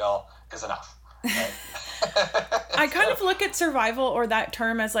cell phone bill is enough. Right? I kind of look at survival or that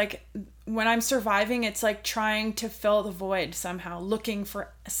term as like when I'm surviving, it's like trying to fill the void somehow, looking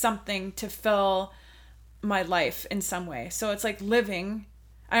for something to fill my life in some way. So it's like living.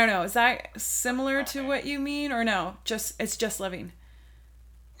 I don't know. Is that similar to what you mean or no? It's just living.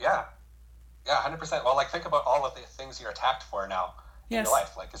 Yeah. Yeah, 100%. Well, like think about all of the things you're attacked for now in your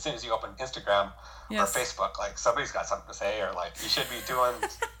life. Like as soon as you open Instagram or Facebook, like somebody's got something to say, or like you should be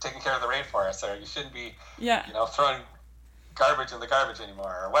taking care of the rainforest, or you shouldn't be, you know, throwing garbage in the garbage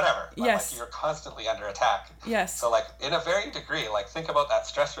anymore, or whatever. But, like you're constantly under attack. Yes. So like in a very degree, like think about that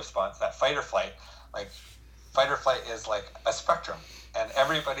stress response, that fight or flight. Like fight or flight is like a spectrum, and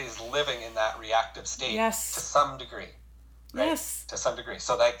everybody's living in that reactive state to some degree. Right? Yes. To some degree.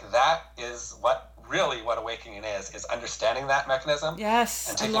 So like that is what awakening is understanding that mechanism. Yes.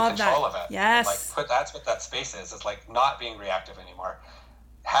 And taking control of it. Yes. And like that's what that space is. It's like not being reactive anymore.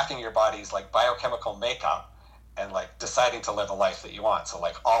 Hacking your body's like biochemical makeup and like deciding to live a life that you want. So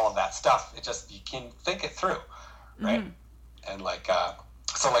like all of that stuff, it just, you can think it through. Right. And like,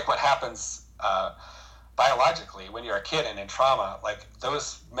 so like what happens, biologically when you're a kid and in trauma, like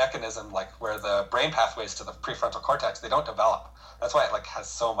those mechanisms, like where the brain pathways to the prefrontal cortex, they don't develop. That's why it like has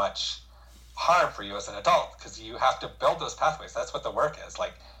so much harm for you as an adult, because you have to build those pathways. That's what the work is,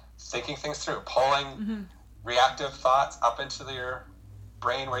 like thinking things through, pulling reactive thoughts up into your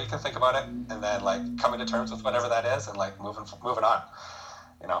brain where you can think about it, and then like coming to terms with whatever that is and like moving on,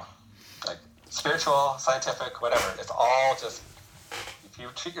 you know, like spiritual, scientific, whatever. It's all just, if you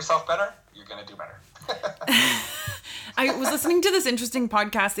treat yourself better, you're going to do better. I was listening to this interesting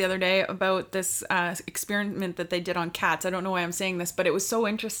podcast the other day about this experiment that they did on cats. I don't know why I'm saying this, but it was so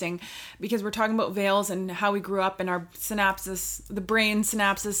interesting because we're talking about veils and how we grew up and our synapses, the brain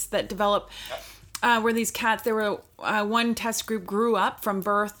synapses that develop. Where these cats, there were one test group grew up from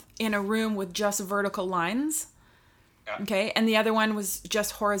birth in a room with just vertical lines. Okay, and the other one was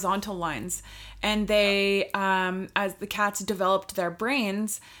just horizontal lines. And they, as the cats developed their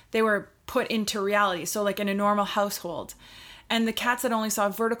brains, they were put into reality. So like in a normal household. And the cats that only saw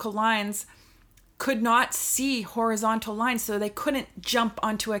vertical lines could not see horizontal lines. So they couldn't jump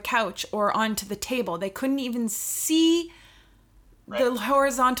onto a couch or onto the table. They couldn't even see the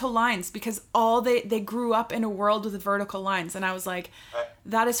horizontal lines because they grew up in a world with vertical lines. And I was like,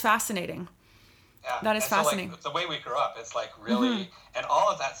 that is fascinating. Yeah. That is fascinating. So like, the way we grew up, it's like really, and all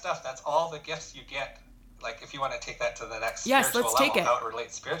of that stuff, that's all the gifts you get. Like if you want to take that to the next spiritual level, how it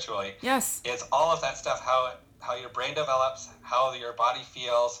relates spiritually. Yes. It's all of that stuff, how your brain develops, how your body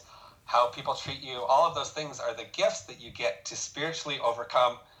feels, how people treat you. All of those things are the gifts that you get to spiritually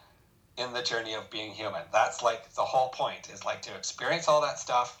overcome in the journey of being human. That's like the whole point, is like to experience all that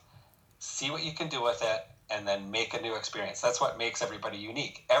stuff, see what you can do with it, and then make a new experience. That's what makes everybody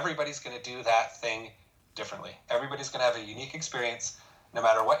unique. Everybody's going to do that thing differently. Everybody's going to have a unique experience, no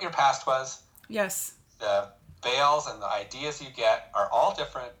matter what your past was. Yes. The veils and the ideas you get are all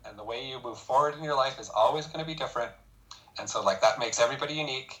different, and the way you move forward in your life is always going to be different. And so like that makes everybody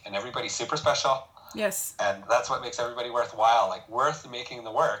unique and everybody super special. Yes. And that's what makes everybody worthwhile, like worth making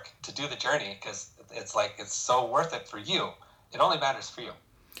the work to do the journey, because it's like it's so worth it for you. It only matters for you.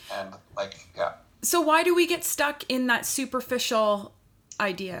 And like, yeah. So why do we get stuck in that superficial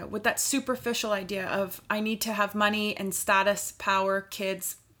idea, with that superficial idea of I need to have money and status, power,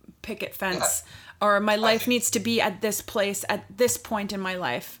 kids, picket fence, or my life needs to be at this place at this point in my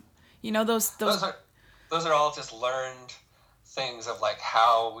life? You know, those are all just learned things of like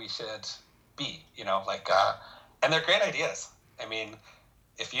how we should be, and they're great ideas. I mean,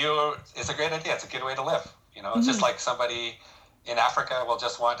 it's a great idea. It's a good way to live. It's just like somebody in Africa will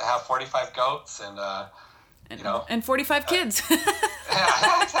just want to have 45 goats and 45 kids.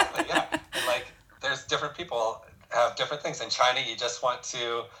 Yeah, exactly. Yeah. And like, there's different people have different things. In China, you just want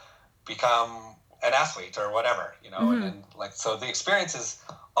to become an athlete or whatever, and like, so the experience is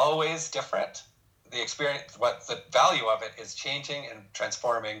always different. The experience, what the value of it is changing and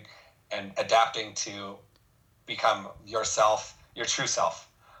transforming and adapting to become yourself, your true self,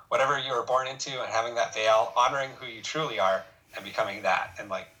 whatever you were born into, and having that veil, honoring who you truly are and becoming that, and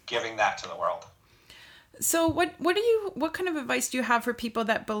like giving that to the world. So what kind of advice do you have for people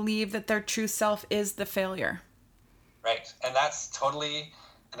that believe that their true self is the failure? Right. And that's totally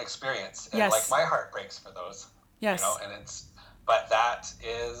an experience. And yes. like, my heart breaks for those. Yes. But that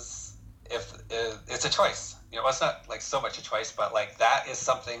is, if it's a choice, it's not like so much a choice, but like, that is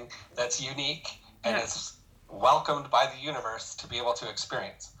something that's unique and it's welcomed by the universe to be able to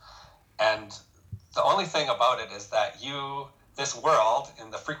experience. And the only thing about it is that this world, in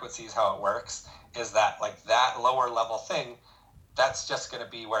the frequencies, how it works, is that like that lower level thing, that's just going to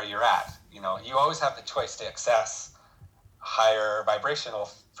be where you're at. You always have the choice to access higher vibrational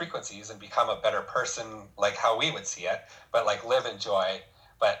frequencies and become a better person, like how we would see it, but like live in joy.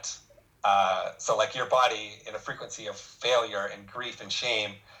 But so like your body in a frequency of failure and grief and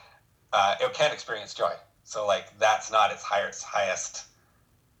shame, it can't experience joy. So like, that's not its highest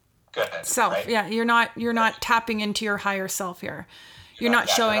good self. Right? Yeah. You're not tapping into your higher self here. You're not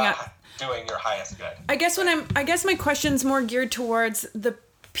showing up doing your highest good. I guess my question's more geared towards the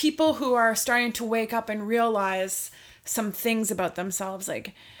people who are starting to wake up and realize some things about themselves.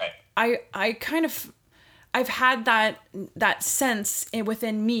 Like, right. I've had that sense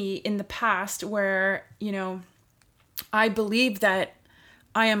within me in the past where, I believe that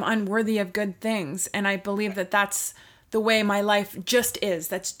I am unworthy of good things. And I believe that that's the way my life just is.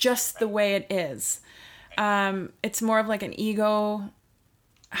 That's just the way it is. It's more of like an ego.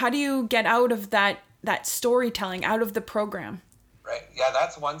 How do you get out of that storytelling, out of the program? Right. Yeah,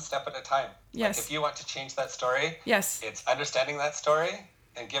 that's one step at a time. Yes. Like, if you want to change that story, yes, it's understanding that story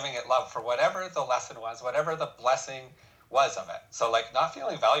and giving it love for whatever the lesson was, whatever the blessing was of it. So like, not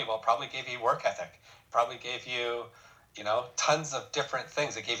feeling valuable probably gave you work ethic, probably gave you, tons of different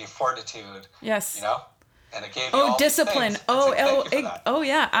things. It gave you fortitude. Yes. And it gave you all discipline.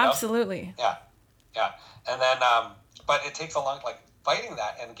 Yeah, absolutely. Yeah. Yeah. And then, but it takes a long, like, fighting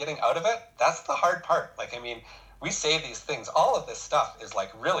that and getting out of it. That's the hard part. Like, I mean, we say these things, all of this stuff is like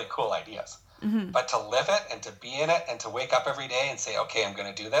really cool ideas, but to live it and to be in it and to wake up every day and say, okay, I'm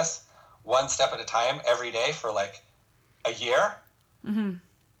going to do this one step at a time every day for like a year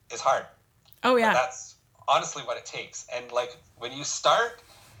is hard. Oh yeah. But that's honestly what it takes. And like, when you start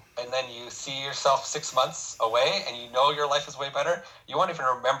and then you see yourself 6 months away and your life is way better, you won't even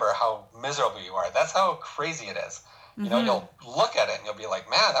remember how miserable you are. That's how crazy it is. You'll look at it and you'll be like,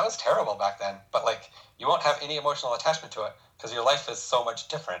 man, that was terrible back then. But like, you won't have any emotional attachment to it because your life is so much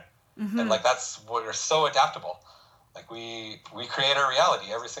different. And like, we're so adaptable. Like, we create our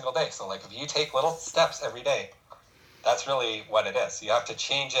reality every single day. So like, if you take little steps every day, that's really what it is. You have to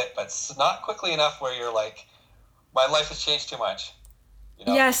change it, but not quickly enough where you're like, my life has changed too much.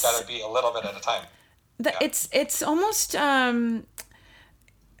 Yes. It's got to be a little bit at a time. It's almost, I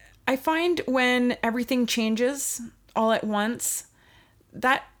find when everything changes all at once,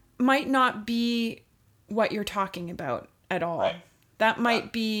 that might not be what you're talking about at all. Right. That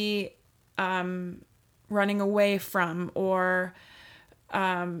might be running away from or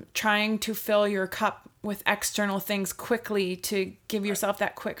trying to fill your cup with external things quickly to give yourself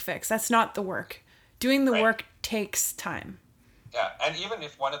that quick fix. That's not the work. Doing the work takes time. Yeah, and even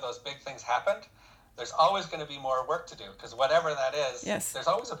if one of those big things happened, there's always going to be more work to do, because whatever that is, there's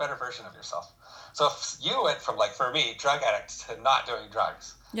always a better version of yourself. So if you went from, like, for me, drug addict to not doing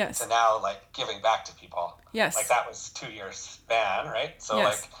drugs, to now, like, giving back to people, like, that was 2 years span, right? So,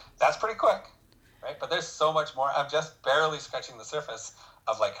 like, that's pretty quick, right? But there's so much more. I'm just barely scratching the surface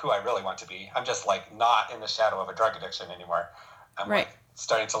of, like, who I really want to be. I'm just, like, not in the shadow of a drug addiction anymore. I'm, like,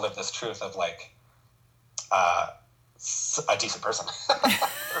 starting to live this truth of, like, a decent person.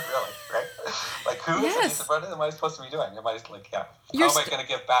 Really, right? Like, who is a decent person? Am I supposed to be doing? Am I like, how am I going to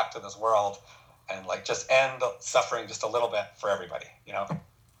give back to this world and, like, just end suffering just a little bit for everybody, Yeah.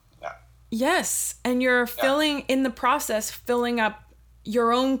 Yes. And you're in the process, filling up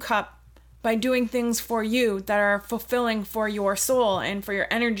your own cup by doing things for you that are fulfilling for your soul and for your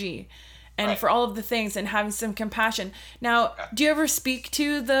energy and for all of the things, and having some compassion. Now, do you ever speak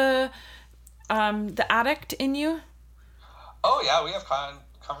to the addict in you? Oh yeah, we have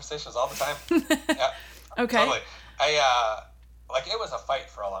conversations all the time. Yeah, Okay. totally. I like it was a fight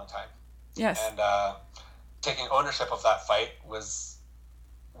for a long time. Yes. And taking ownership of that fight was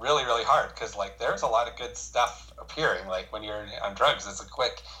really, really hard because like there's a lot of good stuff appearing. Like when you're on drugs, it's a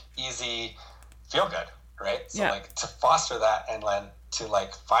quick, easy, feel good, right? So Yeah. like to foster that and then to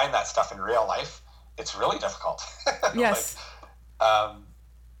like find that stuff in real life, it's really difficult. Yes.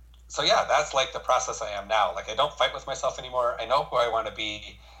 So yeah, that's like the process I am now. Like I don't fight with myself anymore. I know who I want to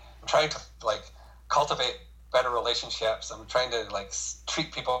be. I'm trying to like cultivate better relationships. I'm trying to like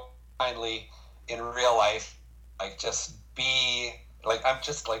treat people kindly in real life. Like just be like I'm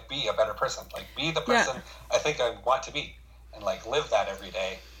just like be a better person. Like be the person I think I want to be, and like live that every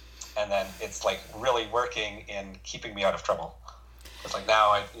day. And then it's like really working in keeping me out of trouble. It's like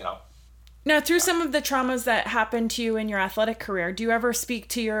now Now, through some of the traumas that happened to you in your athletic career, do you ever speak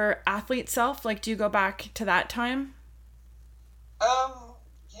to your athlete self? Like, do you go back to that time?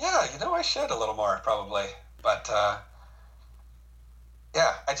 Yeah, I should a little more probably, but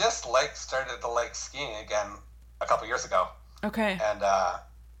yeah, I just like started to like skiing again a couple years ago, Okay. and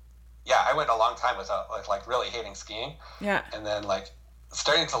yeah, I went a long time without like really hating skiing, Yeah. and then like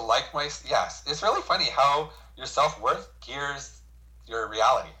starting to like yes, it's really funny how your self-worth gears your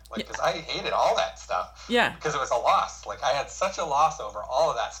reality, like because I hated all that stuff, Yeah. because it was a loss. Like I had such a loss over all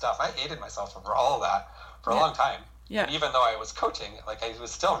of that stuff. I hated myself over all of that for a long time. Yeah. And even though I was coaching, like I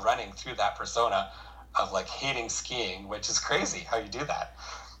was still running through that persona of like hating skiing, which is crazy how you do that.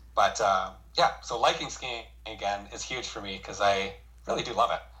 But yeah, so liking skiing again is huge for me because I really do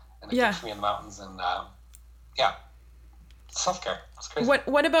love it, and it keeps me in the mountains. And yeah, self-care. It's crazy.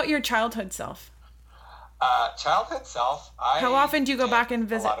 What about your childhood self? Childhood self, How often do you go back and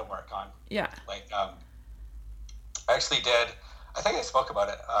visit? A lot of work on. Yeah. Like, I actually did, I think I spoke about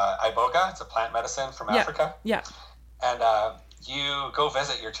it, Iboga. It's a plant medicine from Africa. Yeah. And you go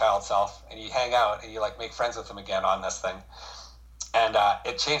visit your child self and you hang out and you like make friends with them again on this thing. And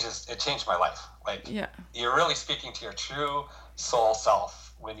it changed my life. Like, you're really speaking to your true soul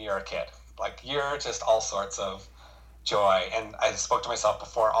self when you're a kid. Like, you're just all sorts of joy. And I spoke to myself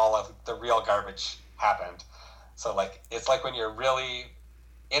before all of the real garbage happened. So like it's like when you're really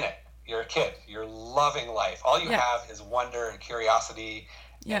in it, you're a kid, you're loving life, all you have is wonder and curiosity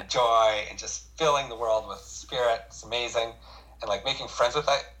and joy and just filling the world with spirit. It's amazing. And like making friends with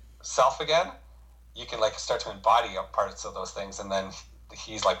that self again, you can like start to embody parts of those things, and then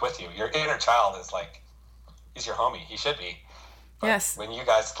he's like with you. Your inner child is like, he's your homie, he should be. But when you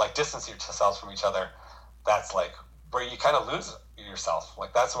guys like distance yourselves from each other, that's like where you kind of lose yourself.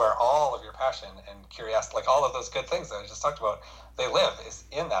 Like that's where all of your passion and curiosity, like all of those good things that I just talked about, they live is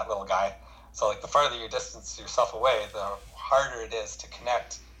in that little guy. So like the farther you distance yourself away, the harder it is to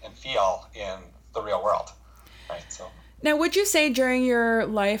connect and feel in the real world, right? So now, would you say during your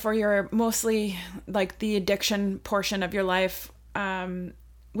life, or your mostly like the addiction portion of your life,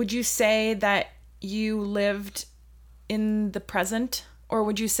 would you say that you lived in the present, or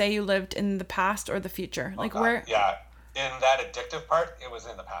would you say you lived in the past or the future? Like where? Yeah. In that addictive part, it was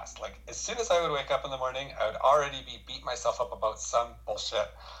in the past. Like, as soon as I would wake up in the morning, I would already be beating myself up about some bullshit.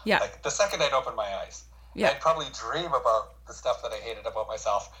 Yeah. Like, the second I'd open my eyes, I'd probably dream about the stuff that I hated about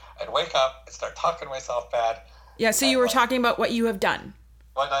myself. I'd wake up and start talking to myself bad. Yeah, so you were talking about what you have done.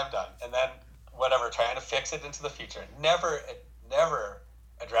 What I've done. And then, whatever, trying to fix it into the future. Never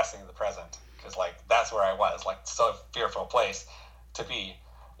addressing the present. Because, like, that's where I was. Like, so fearful place to be,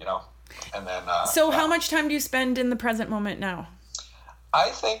 And then, how much time do you spend in the present moment now? I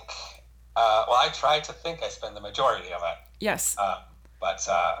think, I try to think I spend the majority of it. Yes. But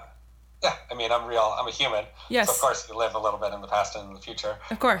yeah, I mean, I'm a human. Yes. So of course you live a little bit in the past and in the future.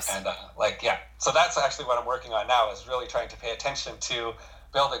 Of course. And so that's actually what I'm working on now, is really trying to pay attention to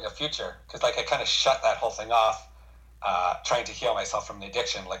building a future. Because like I kind of shut that whole thing off, trying to heal myself from the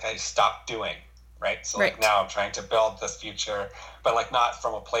addiction. Like I stopped doing. Right. So like now I'm trying to build this future, but like not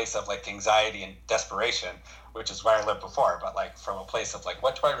from a place of like anxiety and desperation, which is where I lived before, but like from a place of like,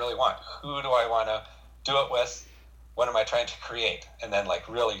 what do I really want? Who do I want to do it with? What am I trying to create? And then like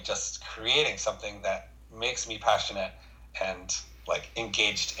really just creating something that makes me passionate and like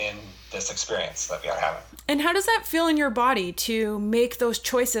engaged in this experience that we are having. And how does that feel in your body to make those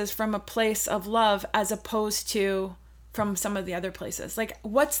choices from a place of love as opposed to from some of the other places? Like,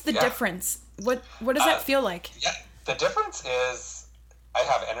 what's the difference? What does that feel like? Yeah, the difference is I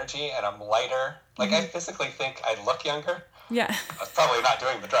have energy and I'm lighter. Like I physically think I look younger. Yeah. I was probably not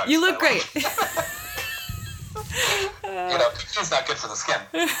doing the drugs. You look great. It's not good for the skin.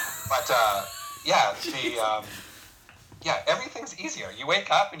 But everything's easier. You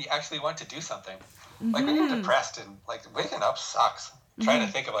wake up and you actually want to do something. Like when you're depressed and like waking up sucks. Trying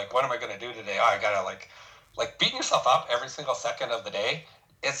to think of like, what am I going to do today? Oh, I got to like beating yourself up every single second of the day.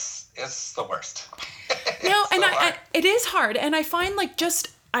 It's the worst. No, and it is hard. And I find like just,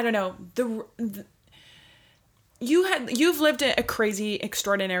 I don't know, you've lived a crazy,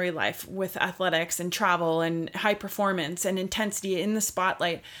 extraordinary life with athletics and travel and high performance and intensity in the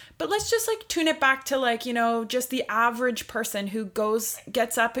spotlight. But let's just like tune it back to like, you know, just the average person who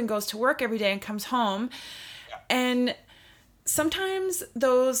gets up and goes to work every day and comes home. Yeah. And sometimes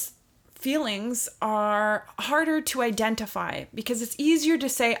those feelings are harder to identify because it's easier to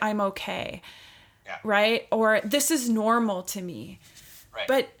say I'm okay. Yeah. Right? Or this is normal to me. Right.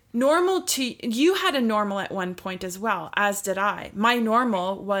 But normal to you had a normal at one point as well, as did I. My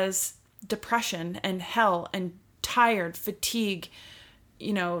normal was depression and hell and tired, fatigue,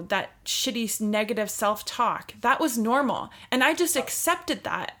 you know, that shitty negative self-talk. That was normal. And I just accepted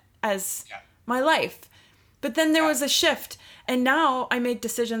that as my life. But then there was a shift. And now I make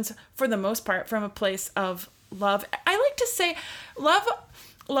decisions for the most part from a place of love. I like to say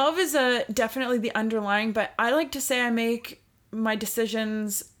love is definitely the underlying, but I like to say I make my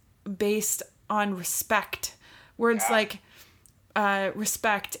decisions based on respect, words like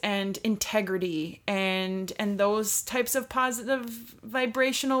respect and integrity and those types of positive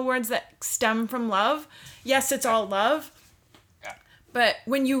vibrational words that stem from love. Yes, it's all love. Yeah. But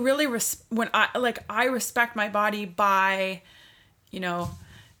when you really I respect my body by, you know,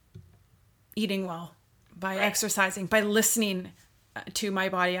 eating well, by exercising, by listening to my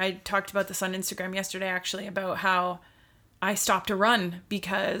body. I talked about this on Instagram yesterday actually about how I stopped to run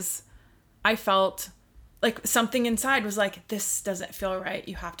because I felt like something inside was like, this doesn't feel right.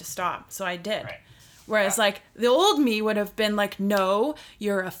 You have to stop. So I did. Right. Whereas like the old me would have been like, no,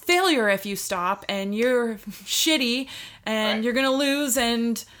 you're a failure if you stop and you're shitty and you're going to lose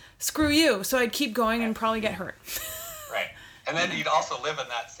and screw you. So I'd keep going and probably get hurt. Right. And then you'd also live in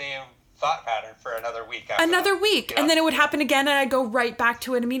that same thought pattern for another week. Another week. You know? And then it would happen again and I'd go right back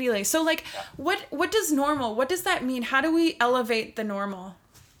to it immediately. So like, what does normal, what does that mean? How do we elevate the normal?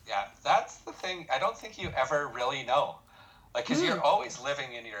 Yeah, that's the thing. I don't think you ever really know. Like, because you're always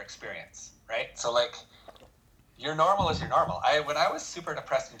living in your experience, right? So like, your normal is your normal. When I was super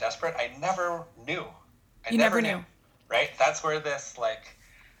depressed and desperate, I never knew. I never knew. Right? That's where this like,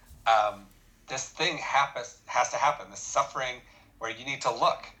 this thing has to happen, this suffering where you need to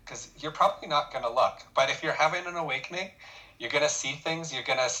look, because you're probably not going to look. But if you're having an awakening, you're going to see things, you're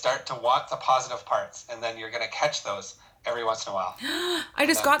going to start to want the positive parts, and then you're going to catch those every once in a while. I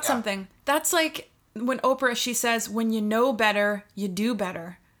just got something. That's like when Oprah, she says, when you know better, you do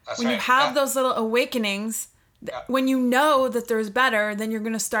better. That's when you have those little awakenings, when you know that there's better, then you're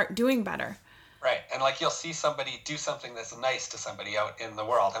going to start doing better. Right. And like you'll see somebody do something that's nice to somebody out in the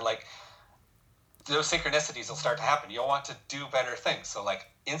world, and like those synchronicities will start to happen. You'll want to do better things. So like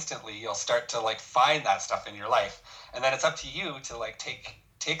instantly you'll start to like find that stuff in your life. And then it's up to you to like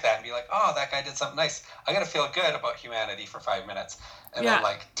take that and be like, oh, that guy did something nice. I'm going to feel good about humanity for 5 minutes. And then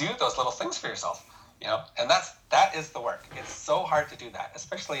like do those little things for yourself, you know? And that is the work. It's so hard to do that,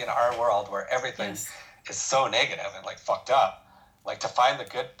 especially in our world where everything is so negative and like fucked up. Like to find the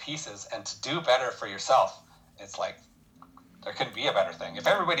good pieces and to do better for yourself. It's like, there couldn't be a better thing. If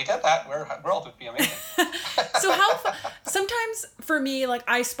everybody did that, our world would be amazing. So sometimes for me, like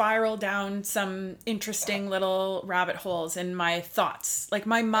I spiral down some interesting little rabbit holes in my thoughts. Like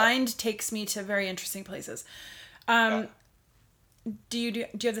my mind takes me to very interesting places. Do you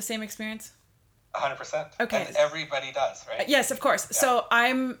have the same experience? 100%. Okay. And everybody does, right? Yes, of course. Yeah. So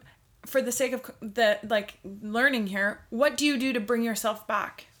I'm, for the sake of the like learning here, what do you do to bring yourself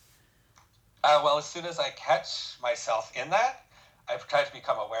back? Well, as soon as I catch myself in that, I try to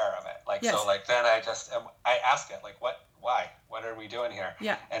become aware of it. Like, so like then I ask it, like, why? What are we doing here?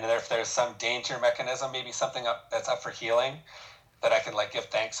 Yeah. And if there's some danger mechanism, maybe something that's up for healing that I can like give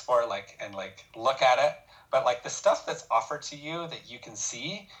thanks for, like, and like look at it. But like the stuff that's offered to you that you can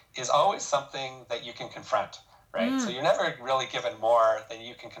see is always something that you can confront, right? So you're never really given more than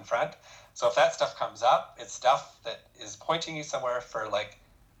you can confront. So if that stuff comes up, it's stuff that is pointing you somewhere for like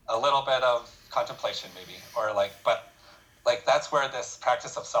a little bit of contemplation maybe, or like, but like that's where this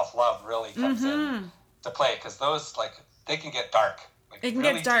practice of self-love really comes in to play, because those like they can get dark, like it can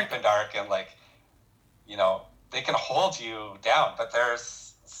really get dark. Deep and dark, and like, you know, they can hold you down, but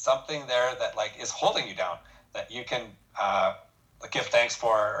there's something there that like is holding you down that you can give thanks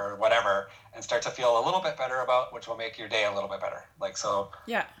for or whatever, and start to feel a little bit better about, which will make your day a little bit better. Like, so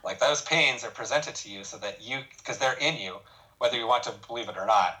like those pains are presented to you so that you, because they're in you, whether you want to believe it or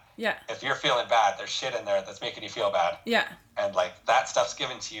not. Yeah. If you're feeling bad, there's shit in there that's making you feel bad. Yeah. And like that stuff's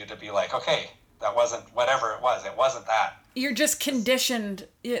given to you to be like, okay, That wasn't whatever it was. It wasn't that. You're just conditioned.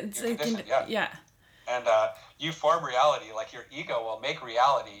 It's You're conditioned, yeah. And you form reality. Like your ego will make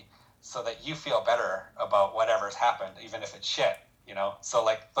reality so that you feel better about whatever's happened, even if it's shit, you know? So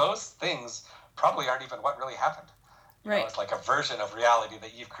like those things probably aren't even what really happened. You know, it's like a version of reality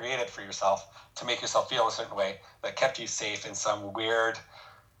that you've created for yourself to make yourself feel a certain way that kept you safe in some weird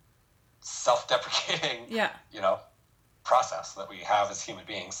self-deprecating, you know, process that we have as human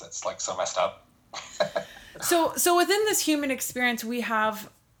beings that's like so messed up. So within this human experience, we have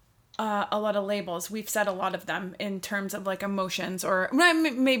a lot of labels. We've said a lot of them in terms of like emotions, or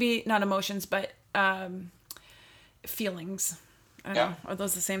maybe not emotions, but feelings. I don't know. Are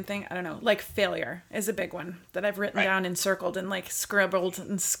those the same thing? I don't know. Like failure is a big one that I've written down and circled and like scribbled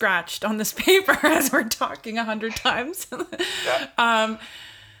and scratched on this paper as we're talking 100 times.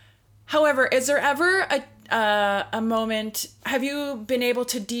 However, is there ever a moment, have you been able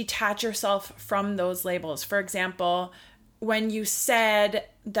to detach yourself from those labels? For example, when you said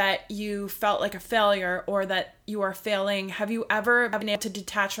that you felt like a failure or that you are failing, have you ever been able to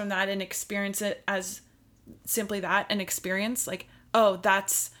detach from that and experience it as simply that, an experience? Like, oh,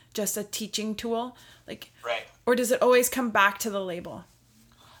 that's just a teaching tool? Like, or does it always come back to the label?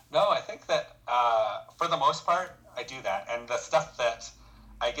 No, I think that for the most part, I do that. And the stuff that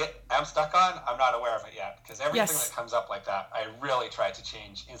I'm stuck on, I'm not aware of it yet. Because everything that comes up like that, I really try to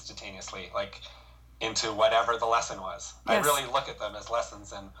change instantaneously, like into whatever the lesson was. I really look at them as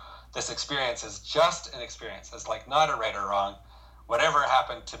lessons, and this experience is just an experience. It's like not a right or wrong. Whatever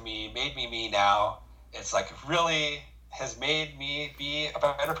happened to me made me now. It's like really has made me be a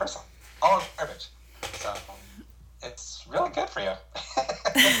better person. All of garbage. So it's really good for you.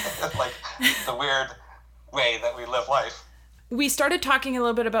 Like the weird way that we live life. We started talking a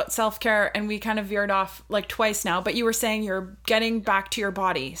little bit about self-care and we kind of veered off like twice now, but you were saying you're getting back to your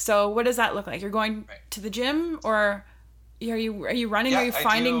body. So what does that look like? You're going to the gym, or are you running? Are you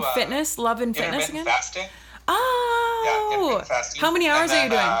finding fitness, love and fitness again? Fasting. Oh. Yeah, intermittent fasting. How many hours are you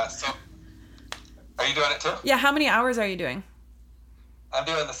doing? Are you doing it too? Yeah, how many hours are you doing? I'm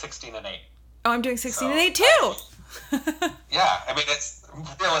doing the 16 and 8. Oh, I'm doing 16 and 8 too. Yeah, I mean, it's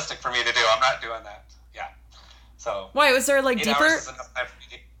realistic for me to do. I'm not doing that. Yeah. So. Why, was there like 8 deeper? Hours is enough time for me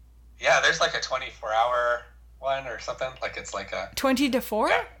to, yeah, there's like a 24-hour one or something. Like it's like a 20 to 4?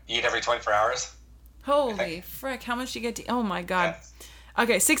 Yeah, eat every 24 hours. Holy frick, how much do you get to? Oh my god. Yeah.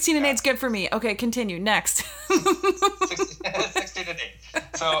 Okay, 16 and 8 is good for me. Okay, continue. Next. 16 and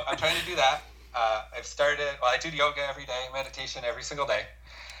 8. So I'm trying to do that. I do yoga every day, meditation every single day.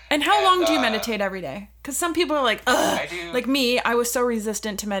 And how long do you meditate every day? Because some people are like, ugh. I do. Like me, I was so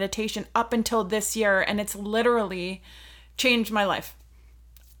resistant to meditation up until this year, and it's literally changed my life.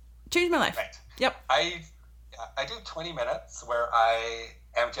 Changed my life. Right. Yep. I do 20 minutes where I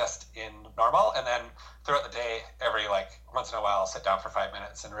am just in normal, and then throughout the day, every like once in a while, I'll sit down for 5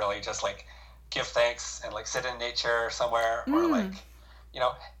 minutes and really just like give thanks and like sit in nature somewhere or like, you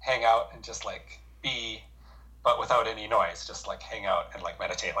know, hang out and just like be, but without any noise, just like hang out and like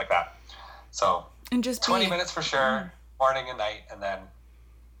meditate like that. So and just 20 minutes for sure, morning and night, and then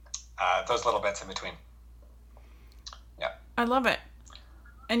those little bits in between. Yeah. I love it.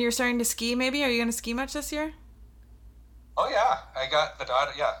 And you're starting to ski maybe? Are you going to ski much this year? Oh yeah, I got the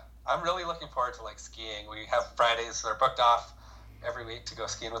daughter. Yeah, I'm really looking forward to like skiing. We have Fridays that are booked off every week to go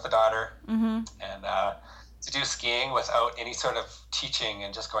skiing with the daughter. And to do skiing without any sort of teaching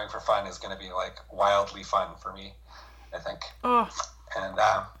and just going for fun is going to be like wildly fun for me, I think. Oh. And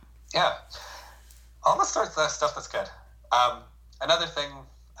yeah, all the sorts of stuff that's good. Another thing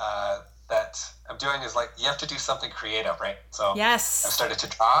that I'm doing is like you have to do something creative, right? So yes, I've started to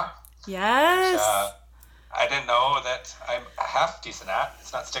draw. Yes. Which, I didn't know that I'm half decent at.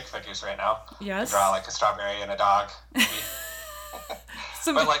 It's not stick figures right now. Yes. I draw like a strawberry and a dog.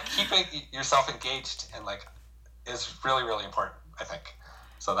 But like keeping yourself engaged and like is really, really important, I think.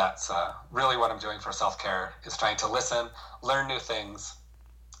 So that's really what I'm doing for self-care is trying to listen, learn new things,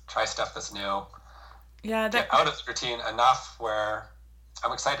 try stuff that's new. Yeah. Get out of the routine enough where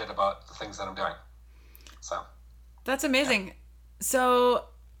I'm excited about the things that I'm doing. So. That's amazing. Yeah. So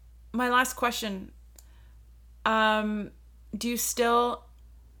my last question, do you still,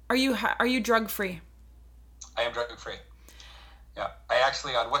 are you drug free? I am drug free. Yeah. I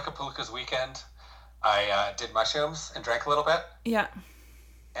actually, on Wicapalooka's weekend, I did mushrooms and drank a little bit. Yeah.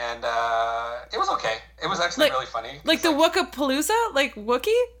 And it was okay. It was actually really funny. Like the Wicapalooza? Like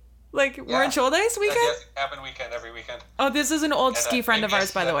Wookie? Like Warren Shouldice weekend? Yes, cabin weekend every weekend. Oh, this is an old ski friend of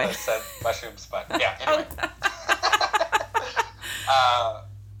ours, by the way. I said mushrooms, but yeah, anyway.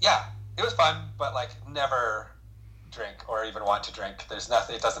 Yeah, it was fun, but like never drink or even want to drink. There's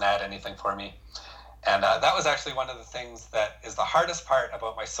nothing, it doesn't add anything for me. And that was actually one of the things that is the hardest part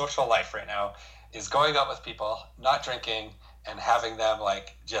about my social life right now, is going out with people, not drinking, and having them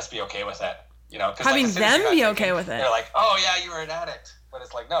like just be okay with it. You know, having like, them be okay with it. They're like, oh yeah, you were an addict. But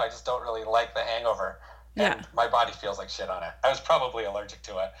it's like, no, I just don't really like the hangover. And my body feels like shit on it. I was probably allergic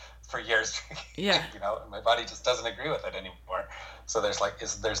to it for years drinking. Yeah. You know, and my body just doesn't agree with it anymore. So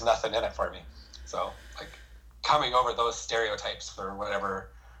there's nothing in it for me. So like coming over those stereotypes or whatever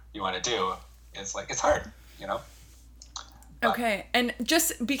you want to do, it's like, it's hard, you know? Okay. And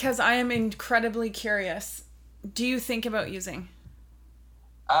just because I am incredibly curious, do you think about using?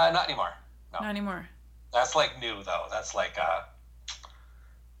 Not anymore. No. Not anymore. That's like new though. That's like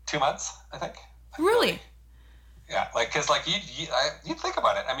 2 months, I think. Really? Yeah. Like, cause like you think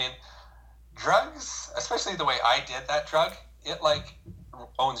about it. I mean, drugs, especially the way I did that drug, it like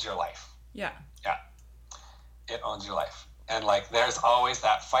owns your life. Yeah. Yeah. It owns your life. And like, there's always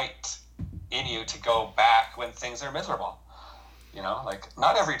that fight in you to go back when things are miserable. You know, like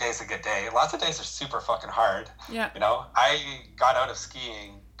not every day's a good day. Lots of days are super fucking hard. Yeah. You know, I got out of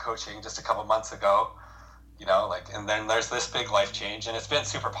skiing coaching just a couple months ago, you know, like, and then there's this big life change, and it's been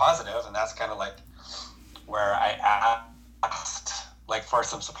super positive, and that's kind of like where I asked like for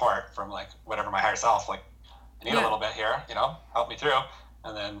some support from like whatever my higher self, like I need a little bit here, you know, help me through.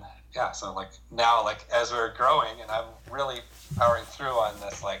 And then so like now, like as we're growing and I'm really powering through on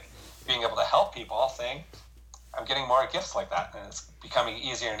this like being able to help people thing, I'm getting more gifts like that, and it's becoming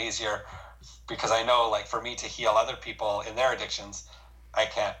easier and easier, because I know like for me to heal other people in their addictions, I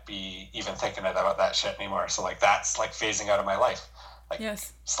can't be even thinking about that shit anymore. So like that's like phasing out of my life, like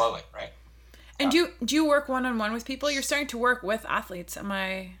slowly, right? And do you work one-on-one with people? You're starting to work with athletes. Am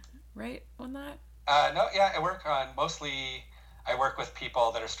I right on that? No, yeah, I work with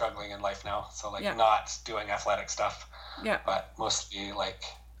people that are struggling in life now. So like not doing athletic stuff, but mostly like,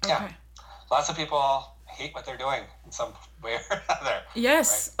 lots of people hate what they're doing in some way or another.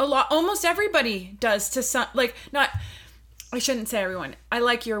 Yes, right? A lot. Almost everybody does to some, like, not, I shouldn't say everyone. I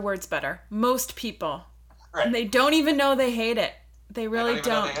like your words better. Most people. Right. And they don't even know they hate it. They really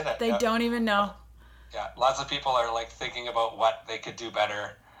don't. They don't even know. Yeah, lots of people are like thinking about what they could do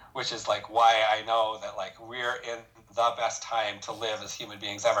better, which is like why I know that like we're in the best time to live as human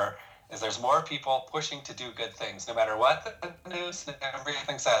beings ever, is there's more people pushing to do good things. No matter what the news and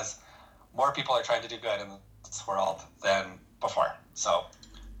everything says, more people are trying to do good in this world than before. So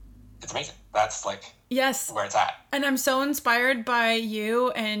it's amazing. That's like where it's at. And I'm so inspired by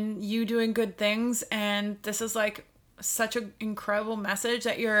you and you doing good things. And this is like such an incredible message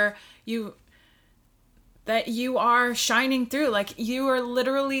that you are shining through. Like you are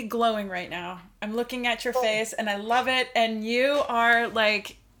literally glowing right now. I'm looking at your face and I love it. And you are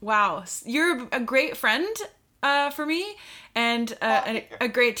like, wow, you're a great friend for me, and a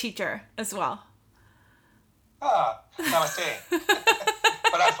great teacher as well. Namaste.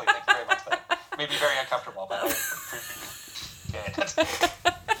 But actually, thank you very much. That made me very uncomfortable, but I appreciate it.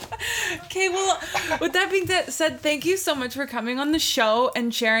 Okay, well, with that being said, thank you so much for coming on the show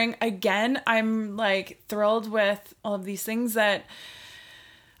and sharing again. I'm like thrilled with all of these things that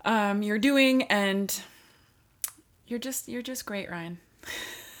you're doing, and you're just great, Ryan.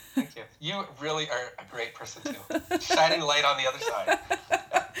 Thank you. You really are a great person too. Shining light on the other side.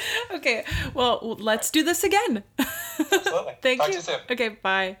 Okay, well, let's do this again. Absolutely. Thank you. you. Talk to you soon. Okay,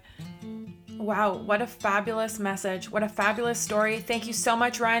 bye. Wow, what a fabulous message. What a fabulous story. Thank you so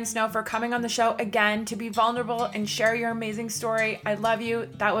much, Ryan Snow, for coming on the show again to be vulnerable and share your amazing story. I love you.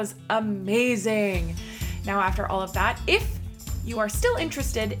 That was amazing. Now, after all of that, if you are still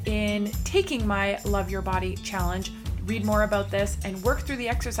interested in taking my Love Your Body challenge, read more about this, and work through the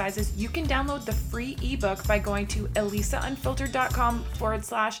exercises, you can download the free ebook by going to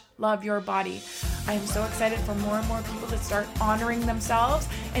elisaunfiltered.com/loveyourbody. I am so excited for more and more people to start honoring themselves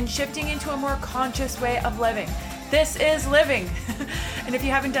and shifting into a more conscious way of living. This is living. And if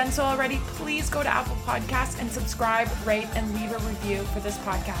you haven't done so already, please go to Apple Podcasts and subscribe, rate, and leave a review for this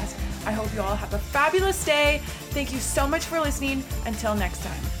podcast. I hope you all have a fabulous day. Thank you so much for listening. Until next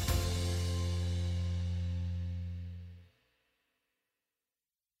time.